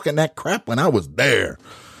talking that crap when I was there.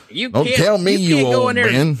 Don't tell me, you old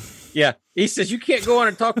man. Yeah. He says, you can't go on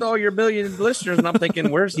and talk to all your million listeners. And I'm thinking,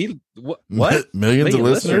 where's he? What? Millions of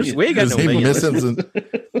listeners? We ain't got no millions.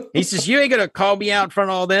 He says, you ain't going to call me out in front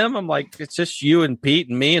of all them. I'm like, it's just you and Pete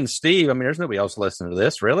and me and Steve. I mean, there's nobody else listening to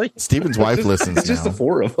this, really. Steven's wife listens now. It's just the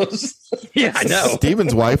four of us. Yeah, I know.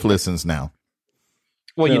 Steven's wife listens now.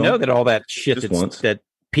 Well, you know that all that shit that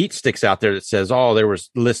Pete sticks out there that says, there was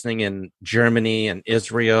listening in Germany and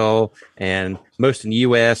Israel and most in the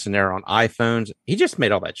U.S. and they're on iPhones. He just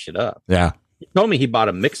made all that shit up. Yeah. He told me he bought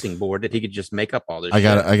a mixing board that he could just make up all this I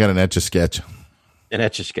got an Etch-a-Sketch. An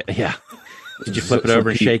Etch-a-Sketch, yeah. Did you flip it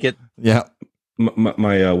over and shake it? Yeah.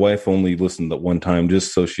 My wife only listened at one time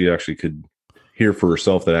just so she actually could hear for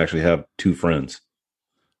herself that I actually have two friends.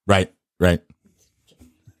 Right.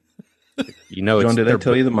 John, did I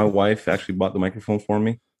tell you that my wife actually bought the microphone for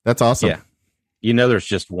me? That's awesome. Yeah. There's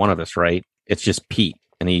just one of us, right? It's just Pete,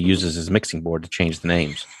 and he uses his mixing board to change the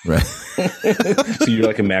names. Right. So you're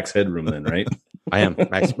like a Max Headroom then, right? I am.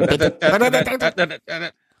 Max.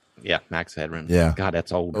 Yeah, Max Headroom. Yeah. God,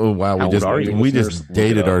 that's old. Oh, wow. We just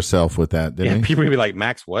dated ourselves with that, didn't we? People would be like,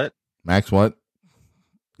 Max what? Max what?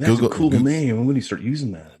 That's a cool name. When do you start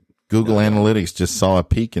using that? Google Analytics just saw a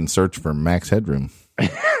peak in search for Max Headroom.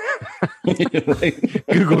 Right.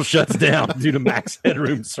 Google shuts down due to Max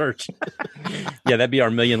Headroom search. Yeah, that'd be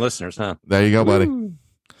our million listeners, huh? There you go, buddy. Woo.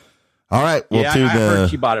 All right. Well, I heard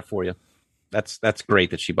she bought it for you. That's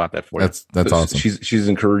great that she bought that for you. That's awesome. She's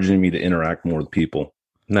encouraging me to interact more with people.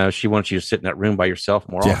 No, she wants you to sit in that room by yourself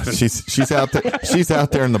more often. She's out there. She's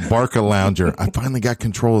out there in the Barca Lounger. I finally got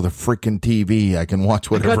control of the freaking TV. I can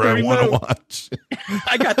watch whatever I want to watch.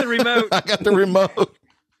 I got the remote. I got the remote.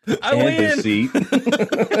 I win.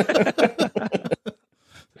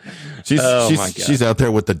 She's out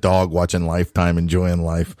there with the dog watching Lifetime, enjoying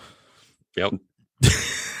life. Yep.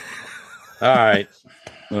 All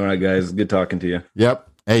right, guys. Good talking to you. Yep.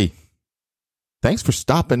 Hey, thanks for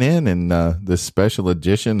stopping in this special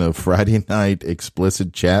edition of Friday Night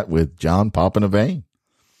Explicit Chat with John Poppin' a Vein.